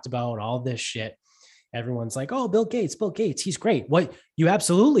just talked about, all this shit, everyone's like, oh, Bill Gates, he's great. What you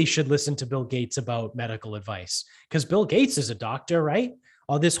absolutely should listen to Bill Gates about medical advice, because Bill Gates is a doctor, right?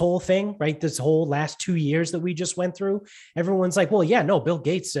 All this whole thing, right? This whole last 2 years that we just went through, everyone's like, well, yeah, no, Bill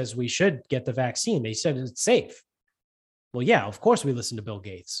Gates says we should get the vaccine. They said it's safe. Well, yeah, of course we listen to Bill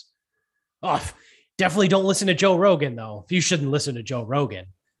Gates. Oh, definitely don't listen to Joe Rogan, though. You shouldn't listen to Joe Rogan.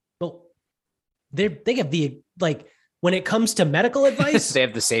 Well, they have the, like, when it comes to medical advice, they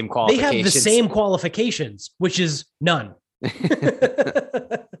have the same qualifications. They have the same qualifications, which is none.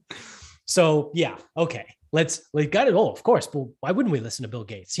 So yeah, okay. We got it. Oh, of course. But why wouldn't we listen to Bill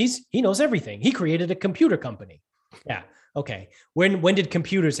Gates? He knows everything. He created a computer company. Yeah. Okay. When did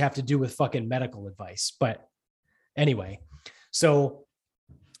computers have to do with fucking medical advice? But anyway, so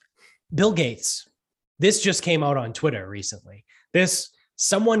Bill Gates, this just came out on Twitter recently.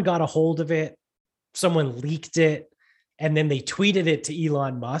 Someone got a hold of it. Someone leaked it. And then they tweeted it to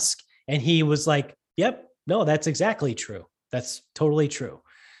Elon Musk. And he was like, yep, no, that's exactly true. That's totally true.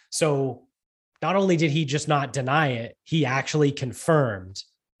 So not only did he just not deny it, he actually confirmed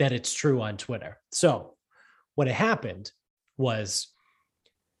that it's true on Twitter. So what had happened was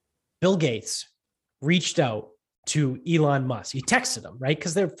Bill Gates reached out to Elon Musk. He texted him, right?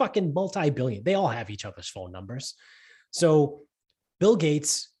 Because they're fucking multi-billion. They all have each other's phone numbers. So Bill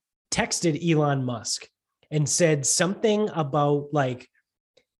Gates texted Elon Musk and said something about like,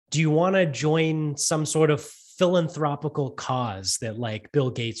 do you want to join some sort of philanthropical cause that like Bill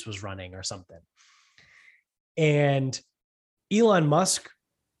Gates was running or something? And Elon Musk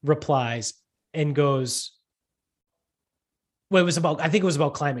replies and goes, well, I think it was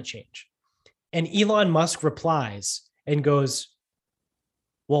about climate change. And Elon Musk replies and goes,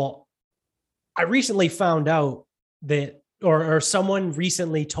 well, I recently found out that, or someone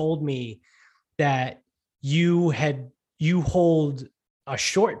recently told me that you hold a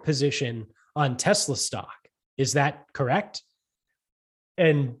short position on Tesla stock. Is that correct?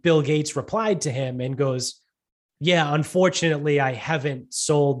 And Bill Gates replied to him and goes, yeah, unfortunately, I haven't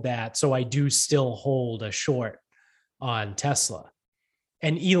sold that. So I do still hold a short on Tesla.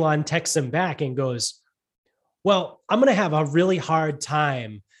 And Elon texts him back and goes, well, I'm going to have a really hard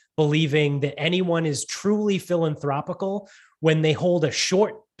time believing that anyone is truly philanthropical when they hold a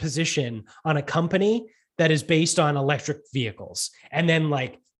short position on a company that is based on electric vehicles, and then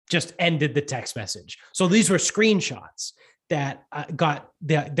like just ended the text message. So these were screenshots that got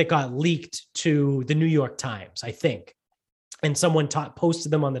leaked to the New York Times, I think. And someone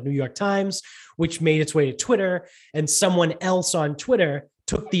posted them on the New York Times, which made its way to Twitter. And someone else on Twitter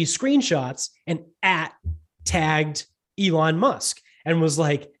took these screenshots and tagged Elon Musk and was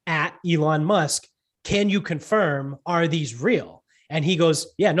like, at Elon Musk, can you confirm, are these real? And he goes,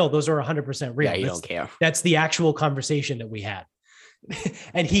 yeah, no, those are 100% real. Yeah, you don't care. That's the actual conversation that we had.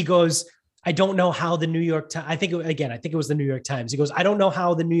 And he goes, I don't know how the New York Times, I think it was the New York Times. He goes, I don't know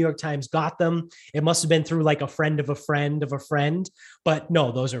how the New York Times got them. It must have been through like a friend of a friend of a friend, but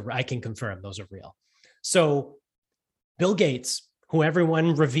no, I can confirm those are real. So Bill Gates, who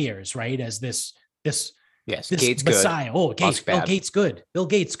everyone reveres, right? As this Gates Messiah. Good. Oh, Bill Gates good. Bill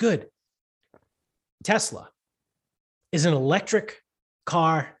Gates good. Tesla is an electric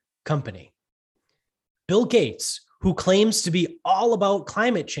car company. Bill Gates, who claims to be all about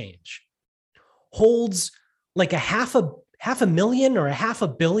climate change, holds like a half a million or a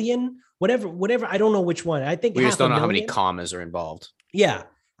 $500 million, whatever. I don't know which one. I think we just don't know how many commas are involved. Yeah.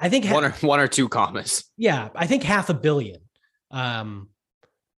 I think one or two commas. Yeah. I think $500 million,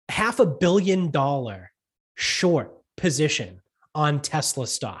 $500 million short position on Tesla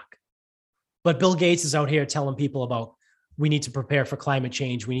stock. But Bill Gates is out here telling people about, we need to prepare for climate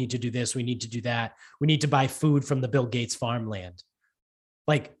change. We need to do this. We need to do that. We need to buy food from the Bill Gates farmland.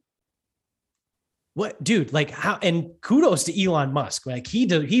 Like, what, dude? Like, how? And kudos to Elon Musk. Like,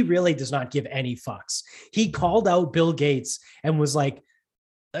 he really does not give any fucks. He called out Bill Gates and was like,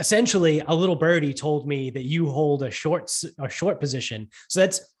 essentially, a little birdie told me that you hold a short position. So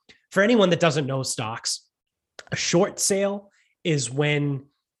that's, for anyone that doesn't know stocks, a short sale is when,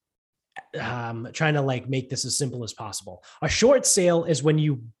 trying to like make this as simple as possible. A short sale is when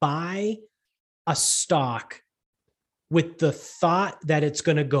you buy a stock with the thought that it's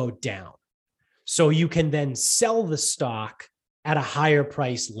going to go down, so you can then sell the stock at a higher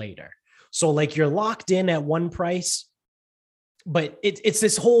price later. So like you're locked in at one price, but it's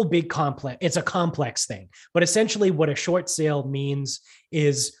this whole big complex. It's a complex thing. But essentially what a short sale means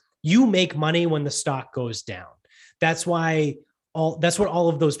is you make money when the stock goes down. That's what all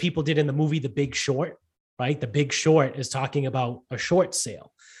of those people did in the movie The Big Short, right? The Big Short is talking about a short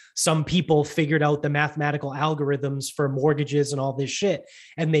sale. Some people figured out the mathematical algorithms for mortgages and all this shit,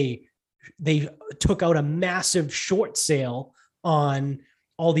 and they took out a massive short sale on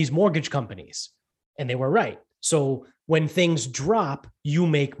all these mortgage companies, and they were right. So when things drop, you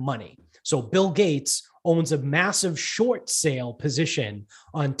make money. So Bill Gates owns a massive short sale position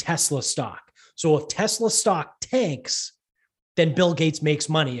on Tesla stock. So if Tesla stock tanks, then Bill Gates makes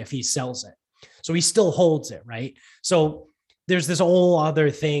money if he sells it. So he still holds it, right? So there's this whole other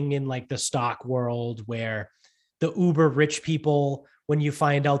thing in like the stock world where the uber rich people, when you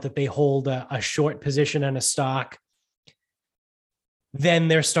find out that they hold a short position in a stock, then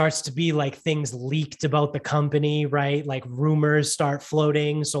there starts to be like things leaked about the company, right? Like rumors start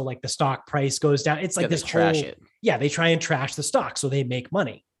floating. So like the stock price goes down. It's like this whole, they try and trash the stock so they make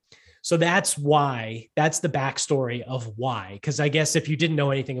money. So that's the backstory of why. Because I guess if you didn't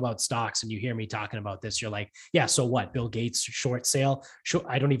know anything about stocks and you hear me talking about this, you're like, yeah, so what? Bill Gates short sale? Sure,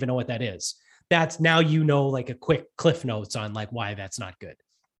 I don't even know what that is. That's now, you know, like a quick cliff notes on like why that's not good.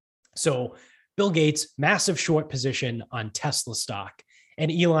 So Bill Gates, massive short position on Tesla stock.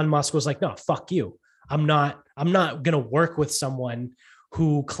 And Elon Musk was like, no, fuck you. I'm not going to work with someone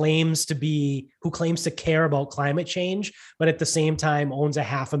who claims to care about climate change, but at the same time owns a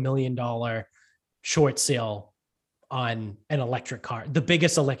 $500,000 short sale on an electric car, the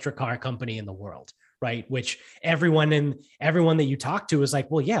biggest electric car company in the world, right? Which everyone that you talk to is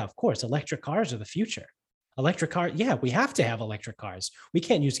like, well, yeah, of course, electric cars are the future. Electric car, yeah, we have to have electric cars. We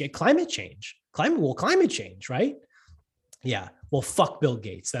can't use climate change, right? Yeah, well, fuck Bill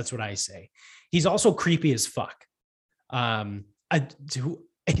Gates. That's what I say. He's also creepy as fuck.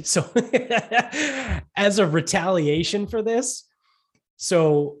 So as a retaliation for this,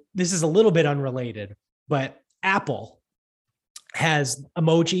 so this is a little bit unrelated, but Apple has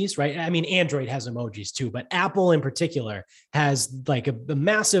emojis, right? I mean, Android has emojis too, but Apple in particular has like a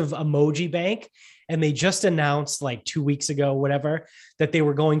massive emoji bank. And they just announced like 2 weeks ago, whatever, that they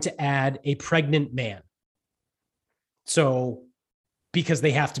were going to add a pregnant man. So because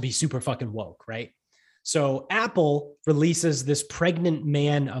they have to be super fucking woke, right? So Apple releases this pregnant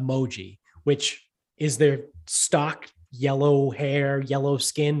man emoji, which is their stock yellow hair, yellow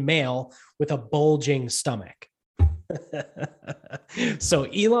skin male with a bulging stomach. So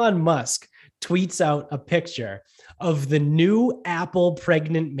Elon Musk tweets out a picture of the new Apple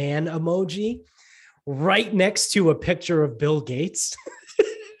pregnant man emoji right next to a picture of Bill Gates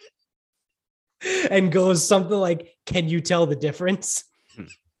and goes something like, "Can you tell the difference?"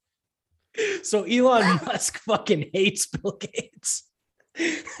 So Elon Musk fucking hates Bill Gates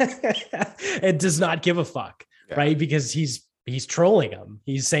and does not give a fuck, right? Because he's trolling him.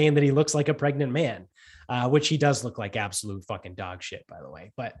 He's saying that he looks like a pregnant man, which he does look like absolute fucking dog shit, by the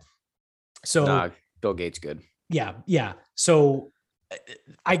way. But so Bill Gates good. Yeah. So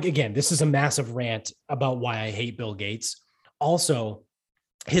again, this is a massive rant about why I hate Bill Gates. Also,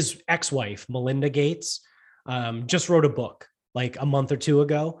 his ex-wife, Melinda Gates, just wrote a book like a month or two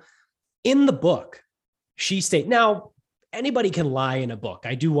ago. In the book, she states, now anybody can lie in a book.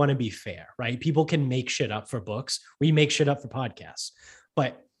 I do want to be fair, right? People can make shit up for books. We make shit up for podcasts,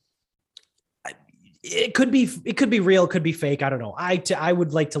 but it could be real, could be fake. I don't know. I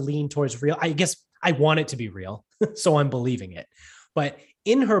would like to lean towards real. I guess I want it to be real, so I'm believing it. But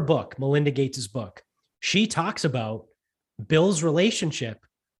in her book, Melinda Gates's book, she talks about Bill's relationship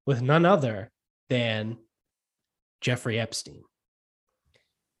with none other than Jeffrey Epstein.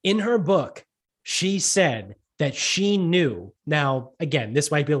 In her book, she said that she knew. Now, again,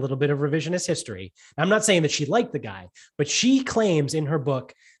 this might be a little bit of revisionist history. I'm not saying that she liked the guy, but she claims in her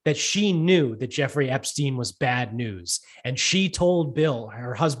book that she knew that Jeffrey Epstein was bad news. And she told Bill,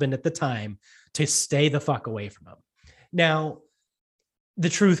 her husband at the time, to stay the fuck away from him. Now, the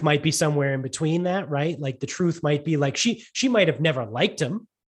truth might be somewhere in between that, right? Like the truth might be like she might have never liked him.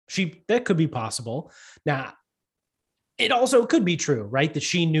 That could be possible. Now, it also could be true, right? That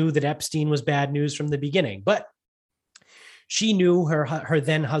she knew that Epstein was bad news from the beginning, but she knew her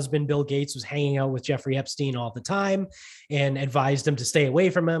then husband, Bill Gates, was hanging out with Jeffrey Epstein all the time and advised him to stay away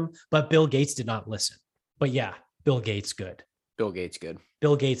from him. But Bill Gates did not listen. But yeah, Bill Gates good. Bill Gates good.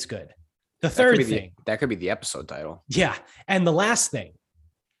 Bill Gates good. The third thing. That could be the episode title. Yeah. And the last thing,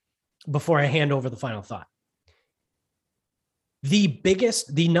 before I hand over the final thought, the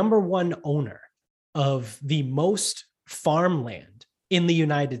number one owner of the most farmland in the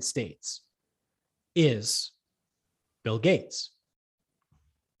United States is Bill Gates.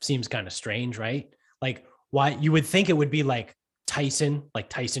 Seems kind of strange, right? Like, why you would think it would be like Tyson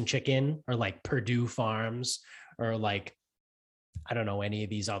Chicken, or like Purdue Farms, or like, I don't know, any of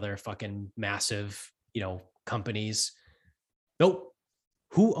these other fucking massive, companies. Nope.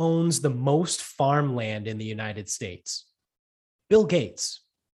 Who owns the most farmland in the United States? Bill Gates.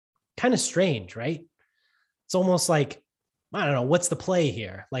 Kind of strange, right? It's almost like, I don't know, what's the play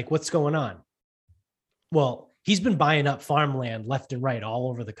here? Like, what's going on? Well, he's been buying up farmland left and right all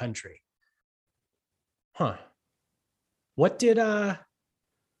over the country. Huh. What did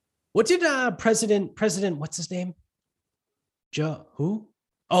President, what's his name? Joe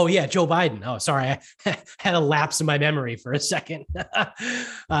Biden. Oh, sorry. I had a lapse in my memory for a second.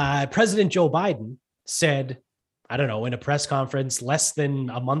 President Joe Biden said, I don't know, in a press conference less than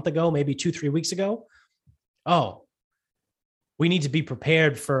a month ago, maybe 2-3 weeks ago, oh, we need to be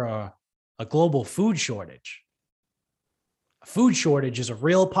prepared for a global food shortage. A food shortage is a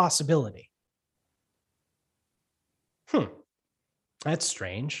real possibility. That's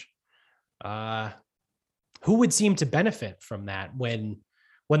strange. Who would seem to benefit from that when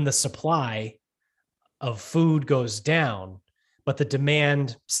the supply of food goes down, but the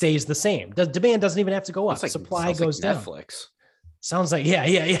demand stays the same? The demand doesn't even have to go up. Supply goes down. Netflix. Sounds like, yeah.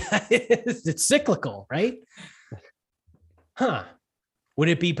 It's cyclical, right? Huh. Would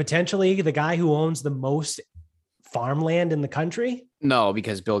it be potentially the guy who owns the most farmland in the country? No,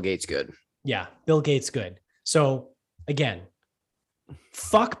 because Bill Gates good. Yeah, Bill Gates good. So again,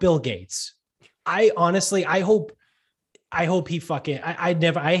 fuck Bill Gates. I hope he fucking,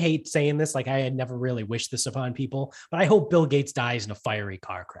 I hate saying this, like I had never really wished this upon people, but I hope Bill Gates dies in a fiery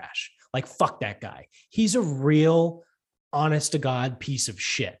car crash. Like, fuck that guy. He's a real honest to God piece of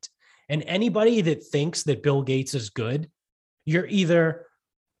shit. And anybody that thinks that Bill Gates is good, you're either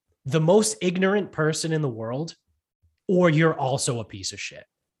the most ignorant person in the world, or you're also a piece of shit,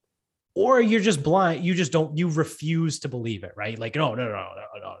 or you're just blind. You refuse to believe it, right? Like, no.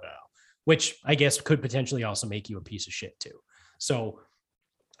 Which I guess could potentially also make you a piece of shit too. So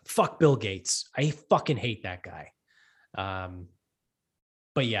fuck Bill Gates. I fucking hate that guy.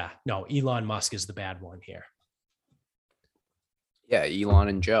 But yeah, no, Elon Musk is the bad one here. Yeah, Elon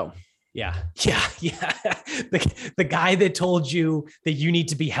and Joe. Yeah. The guy that told you that you need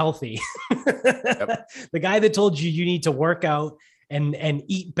to be healthy. Yep. The guy that told you need to work out and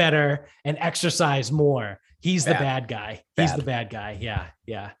eat better and exercise more. He's the bad guy. He's the bad guy.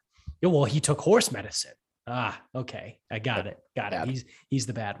 Yeah. Well, he took horse medicine. Okay. I got it. He's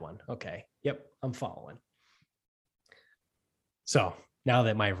the bad one. Okay. Yep. I'm following. So now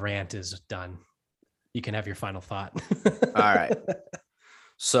that my rant is done, You can have your final thought. All right.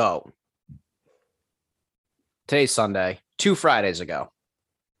 So today's Sunday, 2 Fridays ago.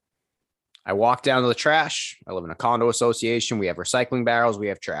 I walk down to the trash. I live in a condo association. We have recycling barrels. We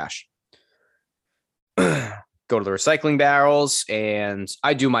have trash. Go to the recycling barrels and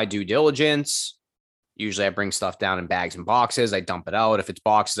I do my due diligence. Usually I bring stuff down in bags and boxes. I dump it out. If it's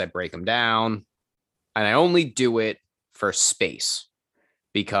boxes, I break them down. And I only do it for space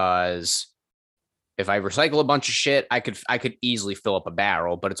because if I recycle a bunch of shit, I could easily fill up a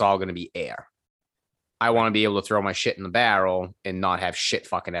barrel, but it's all going to be air. I want to be able to throw my shit in the barrel and not have shit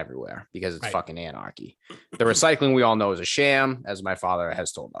fucking everywhere because it's fucking anarchy. The recycling we all know is a sham, as my father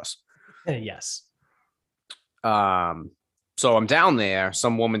has told us. Yes. So I'm down there.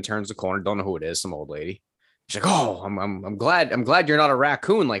 Some woman turns the corner. Don't know who it is. Some old lady. She's like, "Oh, I'm glad you're not a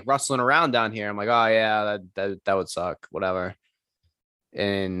raccoon like rustling around down here." I'm like, "Oh yeah, that would suck. Whatever."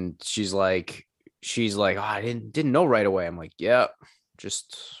 And she's like, "Oh, I didn't know right away." I'm like, "Yeah,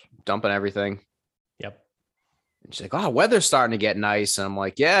 just dumping everything." Yep. And she's like, "Oh, weather's starting to get nice." And I'm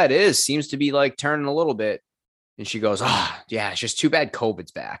like, "Yeah, it is. Seems to be like turning a little bit." And she goes, "Ah, yeah, it's just too bad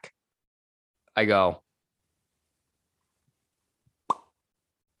COVID's back." I go,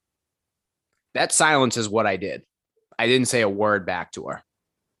 that silence is what I did. I didn't say a word back to her.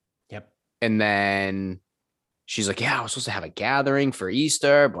 Yep. And then she's like, "Yeah, I was supposed to have a gathering for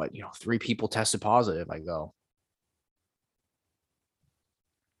Easter, but 3 people tested positive." I go,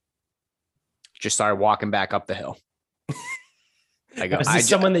 just started walking back up the hill. I go, is this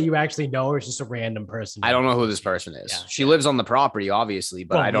someone that you actually know, or is just a random person? I don't know who this person is. Yeah, she lives on the property, obviously,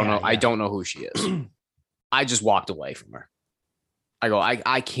 but I don't know. Yeah. I don't know who she is. I just walked away from her. I go,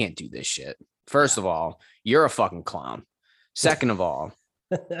 I can't do this shit. First of all, you're a fucking clown. Second of all,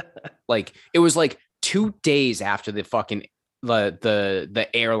 like it was like 2 days after the fucking the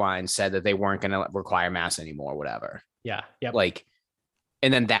airline said that they weren't going to require masks anymore, whatever. Yeah. Yep. Like,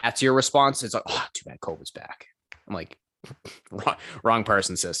 and then that's your response. It's like, "Oh, too bad COVID's back." I'm like, wrong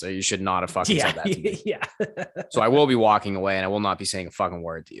person, sister. You should not have fucking said that to me. Yeah. So I will be walking away and I will not be saying a fucking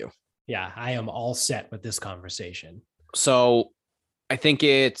word to you. Yeah. I am all set with this conversation. So I think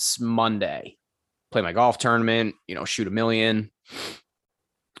it's Monday. Play my golf tournament, shoot $1 million,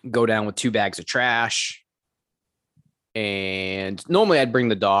 go down with 2 bags of trash. And normally I'd bring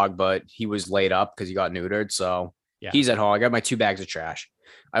the dog, but he was laid up because he got neutered. So he's at home. I got my 2 bags of trash.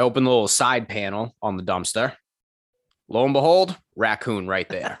 I open the little side panel on the dumpster. Lo and behold, raccoon right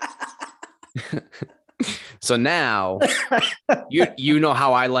there. So now you know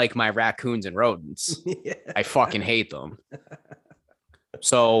how I like my raccoons and rodents. Yeah. I fucking hate them.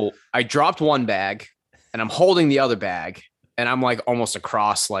 So I dropped 1 bag and I'm holding the other bag and I'm like almost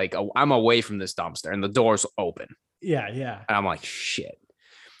across, like I'm away from this dumpster and the door's open. Yeah. Yeah. And I'm like, shit.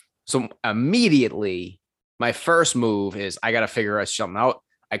 So immediately my first move is I got to figure something out.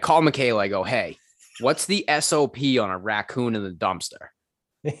 I call Michaela. I go, "Hey, what's the SOP on a raccoon in the dumpster?"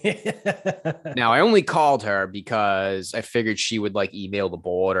 Now I only called her because I figured she would like email the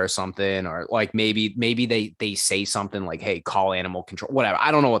board or something, or like maybe they say something like, "Hey, call animal control," whatever.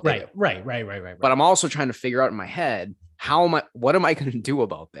 I don't know what they do. Right. But I'm also trying to figure out in my head, what am I going to do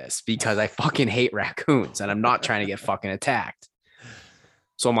about this? Because I fucking hate raccoons and I'm not trying to get fucking attacked.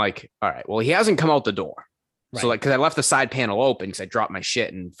 So I'm like, all right, well, he hasn't come out the door. Right. So like, cause I left the side panel open because I dropped my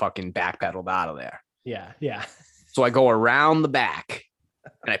shit and fucking backpedaled out of there. Yeah. Yeah. So I go around the back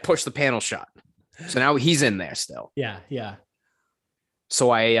and I push the panel shut. So now he's in there still. Yeah. Yeah.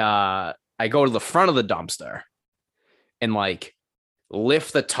 So I go to the front of the dumpster and like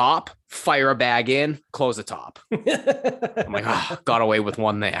lift the top, fire a bag in, close the top. I'm like, oh, got away with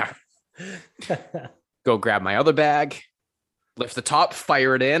one there. Go grab my other bag, lift the top,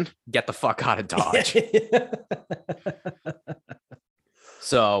 fire it in, get the fuck out of Dodge.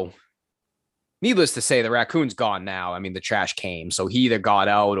 So needless to say, the raccoon's gone now. I mean, the trash came, so he either got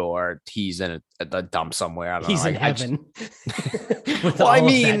out or he's in a dump somewhere. I don't know. He's in heaven. With well, all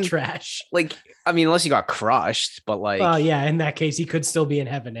of that trash. Like, I mean, unless he got crushed, but like, yeah, in that case, he could still be in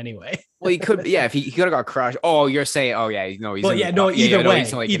heaven anyway. Well, he could, yeah. If he could have got crushed. Oh, you're saying, oh yeah, no, he's. Well, yeah, no, either way,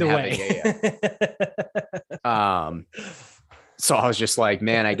 either way. Yeah. So I was just like,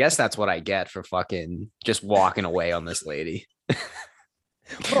 man, I guess that's what I get for fucking just walking away on this lady.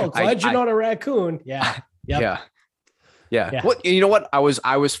 Well, glad you're not a raccoon. Yeah. Yep. Yeah. What, you know what? I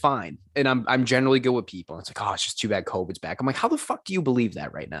was fine. And I'm generally good with people. It's like, oh, it's just too bad COVID's back. I'm like, how the fuck do you believe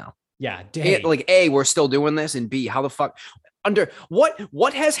that right now? Yeah. Like, A, we're still doing this, and B, how the fuck under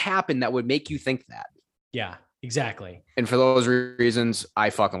what has happened that would make you think that? Yeah, exactly. And for those reasons, I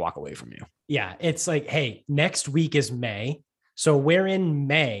fucking walk away from you. Yeah. It's like, hey, next week is May. So we're in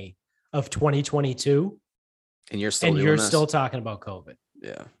May. of 2022. And you're still talking about COVID.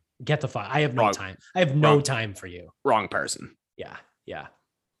 Yeah. Get the fuck. I have no time. I have no time for you. Wrong person. Yeah. Yeah.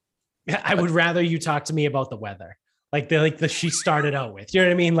 I would rather you talk to me about the weather. Like she started out with, you know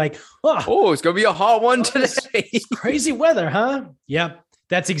what I mean? Like, oh, it's going to be a hot one today. Crazy weather, huh? Yep.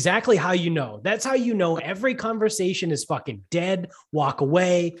 That's exactly how you know. That's how you know every conversation is fucking dead. Walk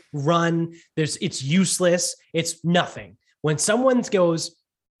away, run. It's useless. It's nothing. When someone goes,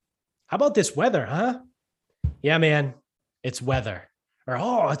 how about this weather, huh? Yeah, man, it's weather. Or,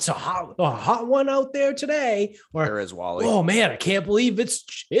 oh, it's a hot one out there today. Or, there is, Wally. Oh man, I can't believe it's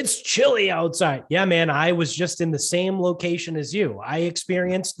chilly outside. Yeah, man, I was just in the same location as you. I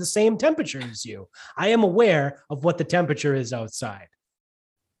experienced the same temperature as you. I am aware of what the temperature is outside.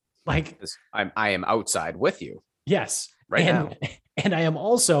 Like, I am outside with you. Yes. Right now. And I am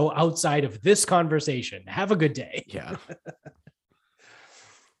also outside of this conversation. Have a good day. Yeah.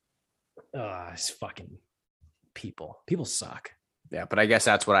 It's fucking people. People suck. Yeah, but I guess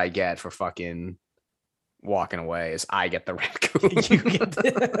that's what I get for fucking walking away is I get the raccoon. You get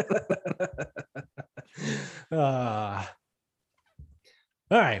all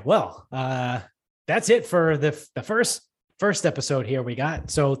right. Well, that's it for the first episode here we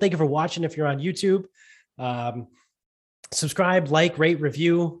got. So thank you for watching. If you're on YouTube, subscribe, like, rate,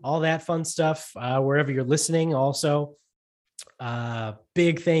 review, all that fun stuff, wherever you're listening. Also,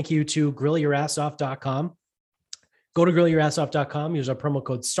 big thank you to grillyourassoff.com. Go to grillyourassoff.com, use our promo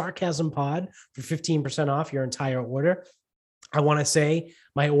code SarcasmPod for 15% off your entire order. I want to say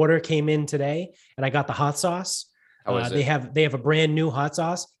my order came in today and I got the hot sauce. They have a brand new hot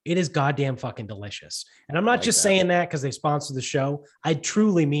sauce. It is goddamn fucking delicious. And I'm not just saying that because they sponsor the show. I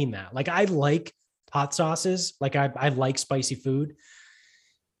truly mean that. Like, I like hot sauces. Like, I like spicy food.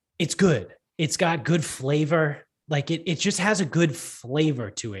 It's good. It's got good flavor. Like it just has a good flavor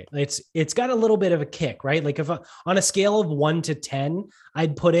to it. It's got a little bit of a kick, right? Like if on a scale of 1 to 10,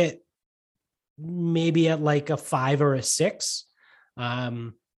 I'd put it maybe at like a 5 or a 6.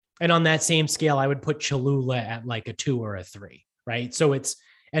 And on that same scale, I would put Cholula at like a 2 or a 3, right? So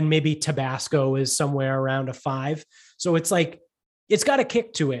and maybe Tabasco is somewhere around a 5. So it's like, it's got a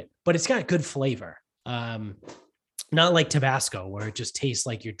kick to it, but it's got good flavor. Not like Tabasco where it just tastes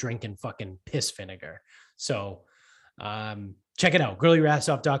like you're drinking fucking piss vinegar. So check it out,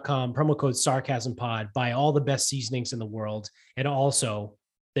 grillyourassoff.com, promo code SarcasmPod, buy all the best seasonings in the world, and also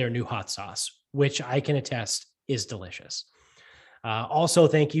their new hot sauce, which I can attest is delicious. Also,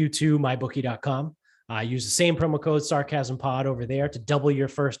 thank you to mybookie.com. Use the same promo code SarcasmPod over there to double your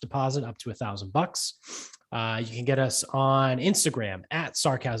first deposit up to $1,000. You can get us on Instagram at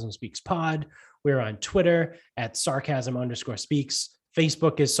SarcasmSpeaksPod. We're on Twitter at Sarcasm_speaks.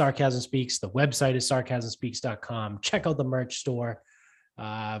 Facebook is Sarcasm Speaks. The website is sarcasmspeaks.com. Check out the merch store.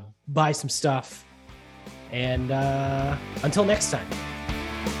 Buy some stuff. And until next time,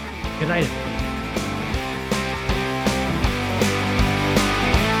 good night, everyone.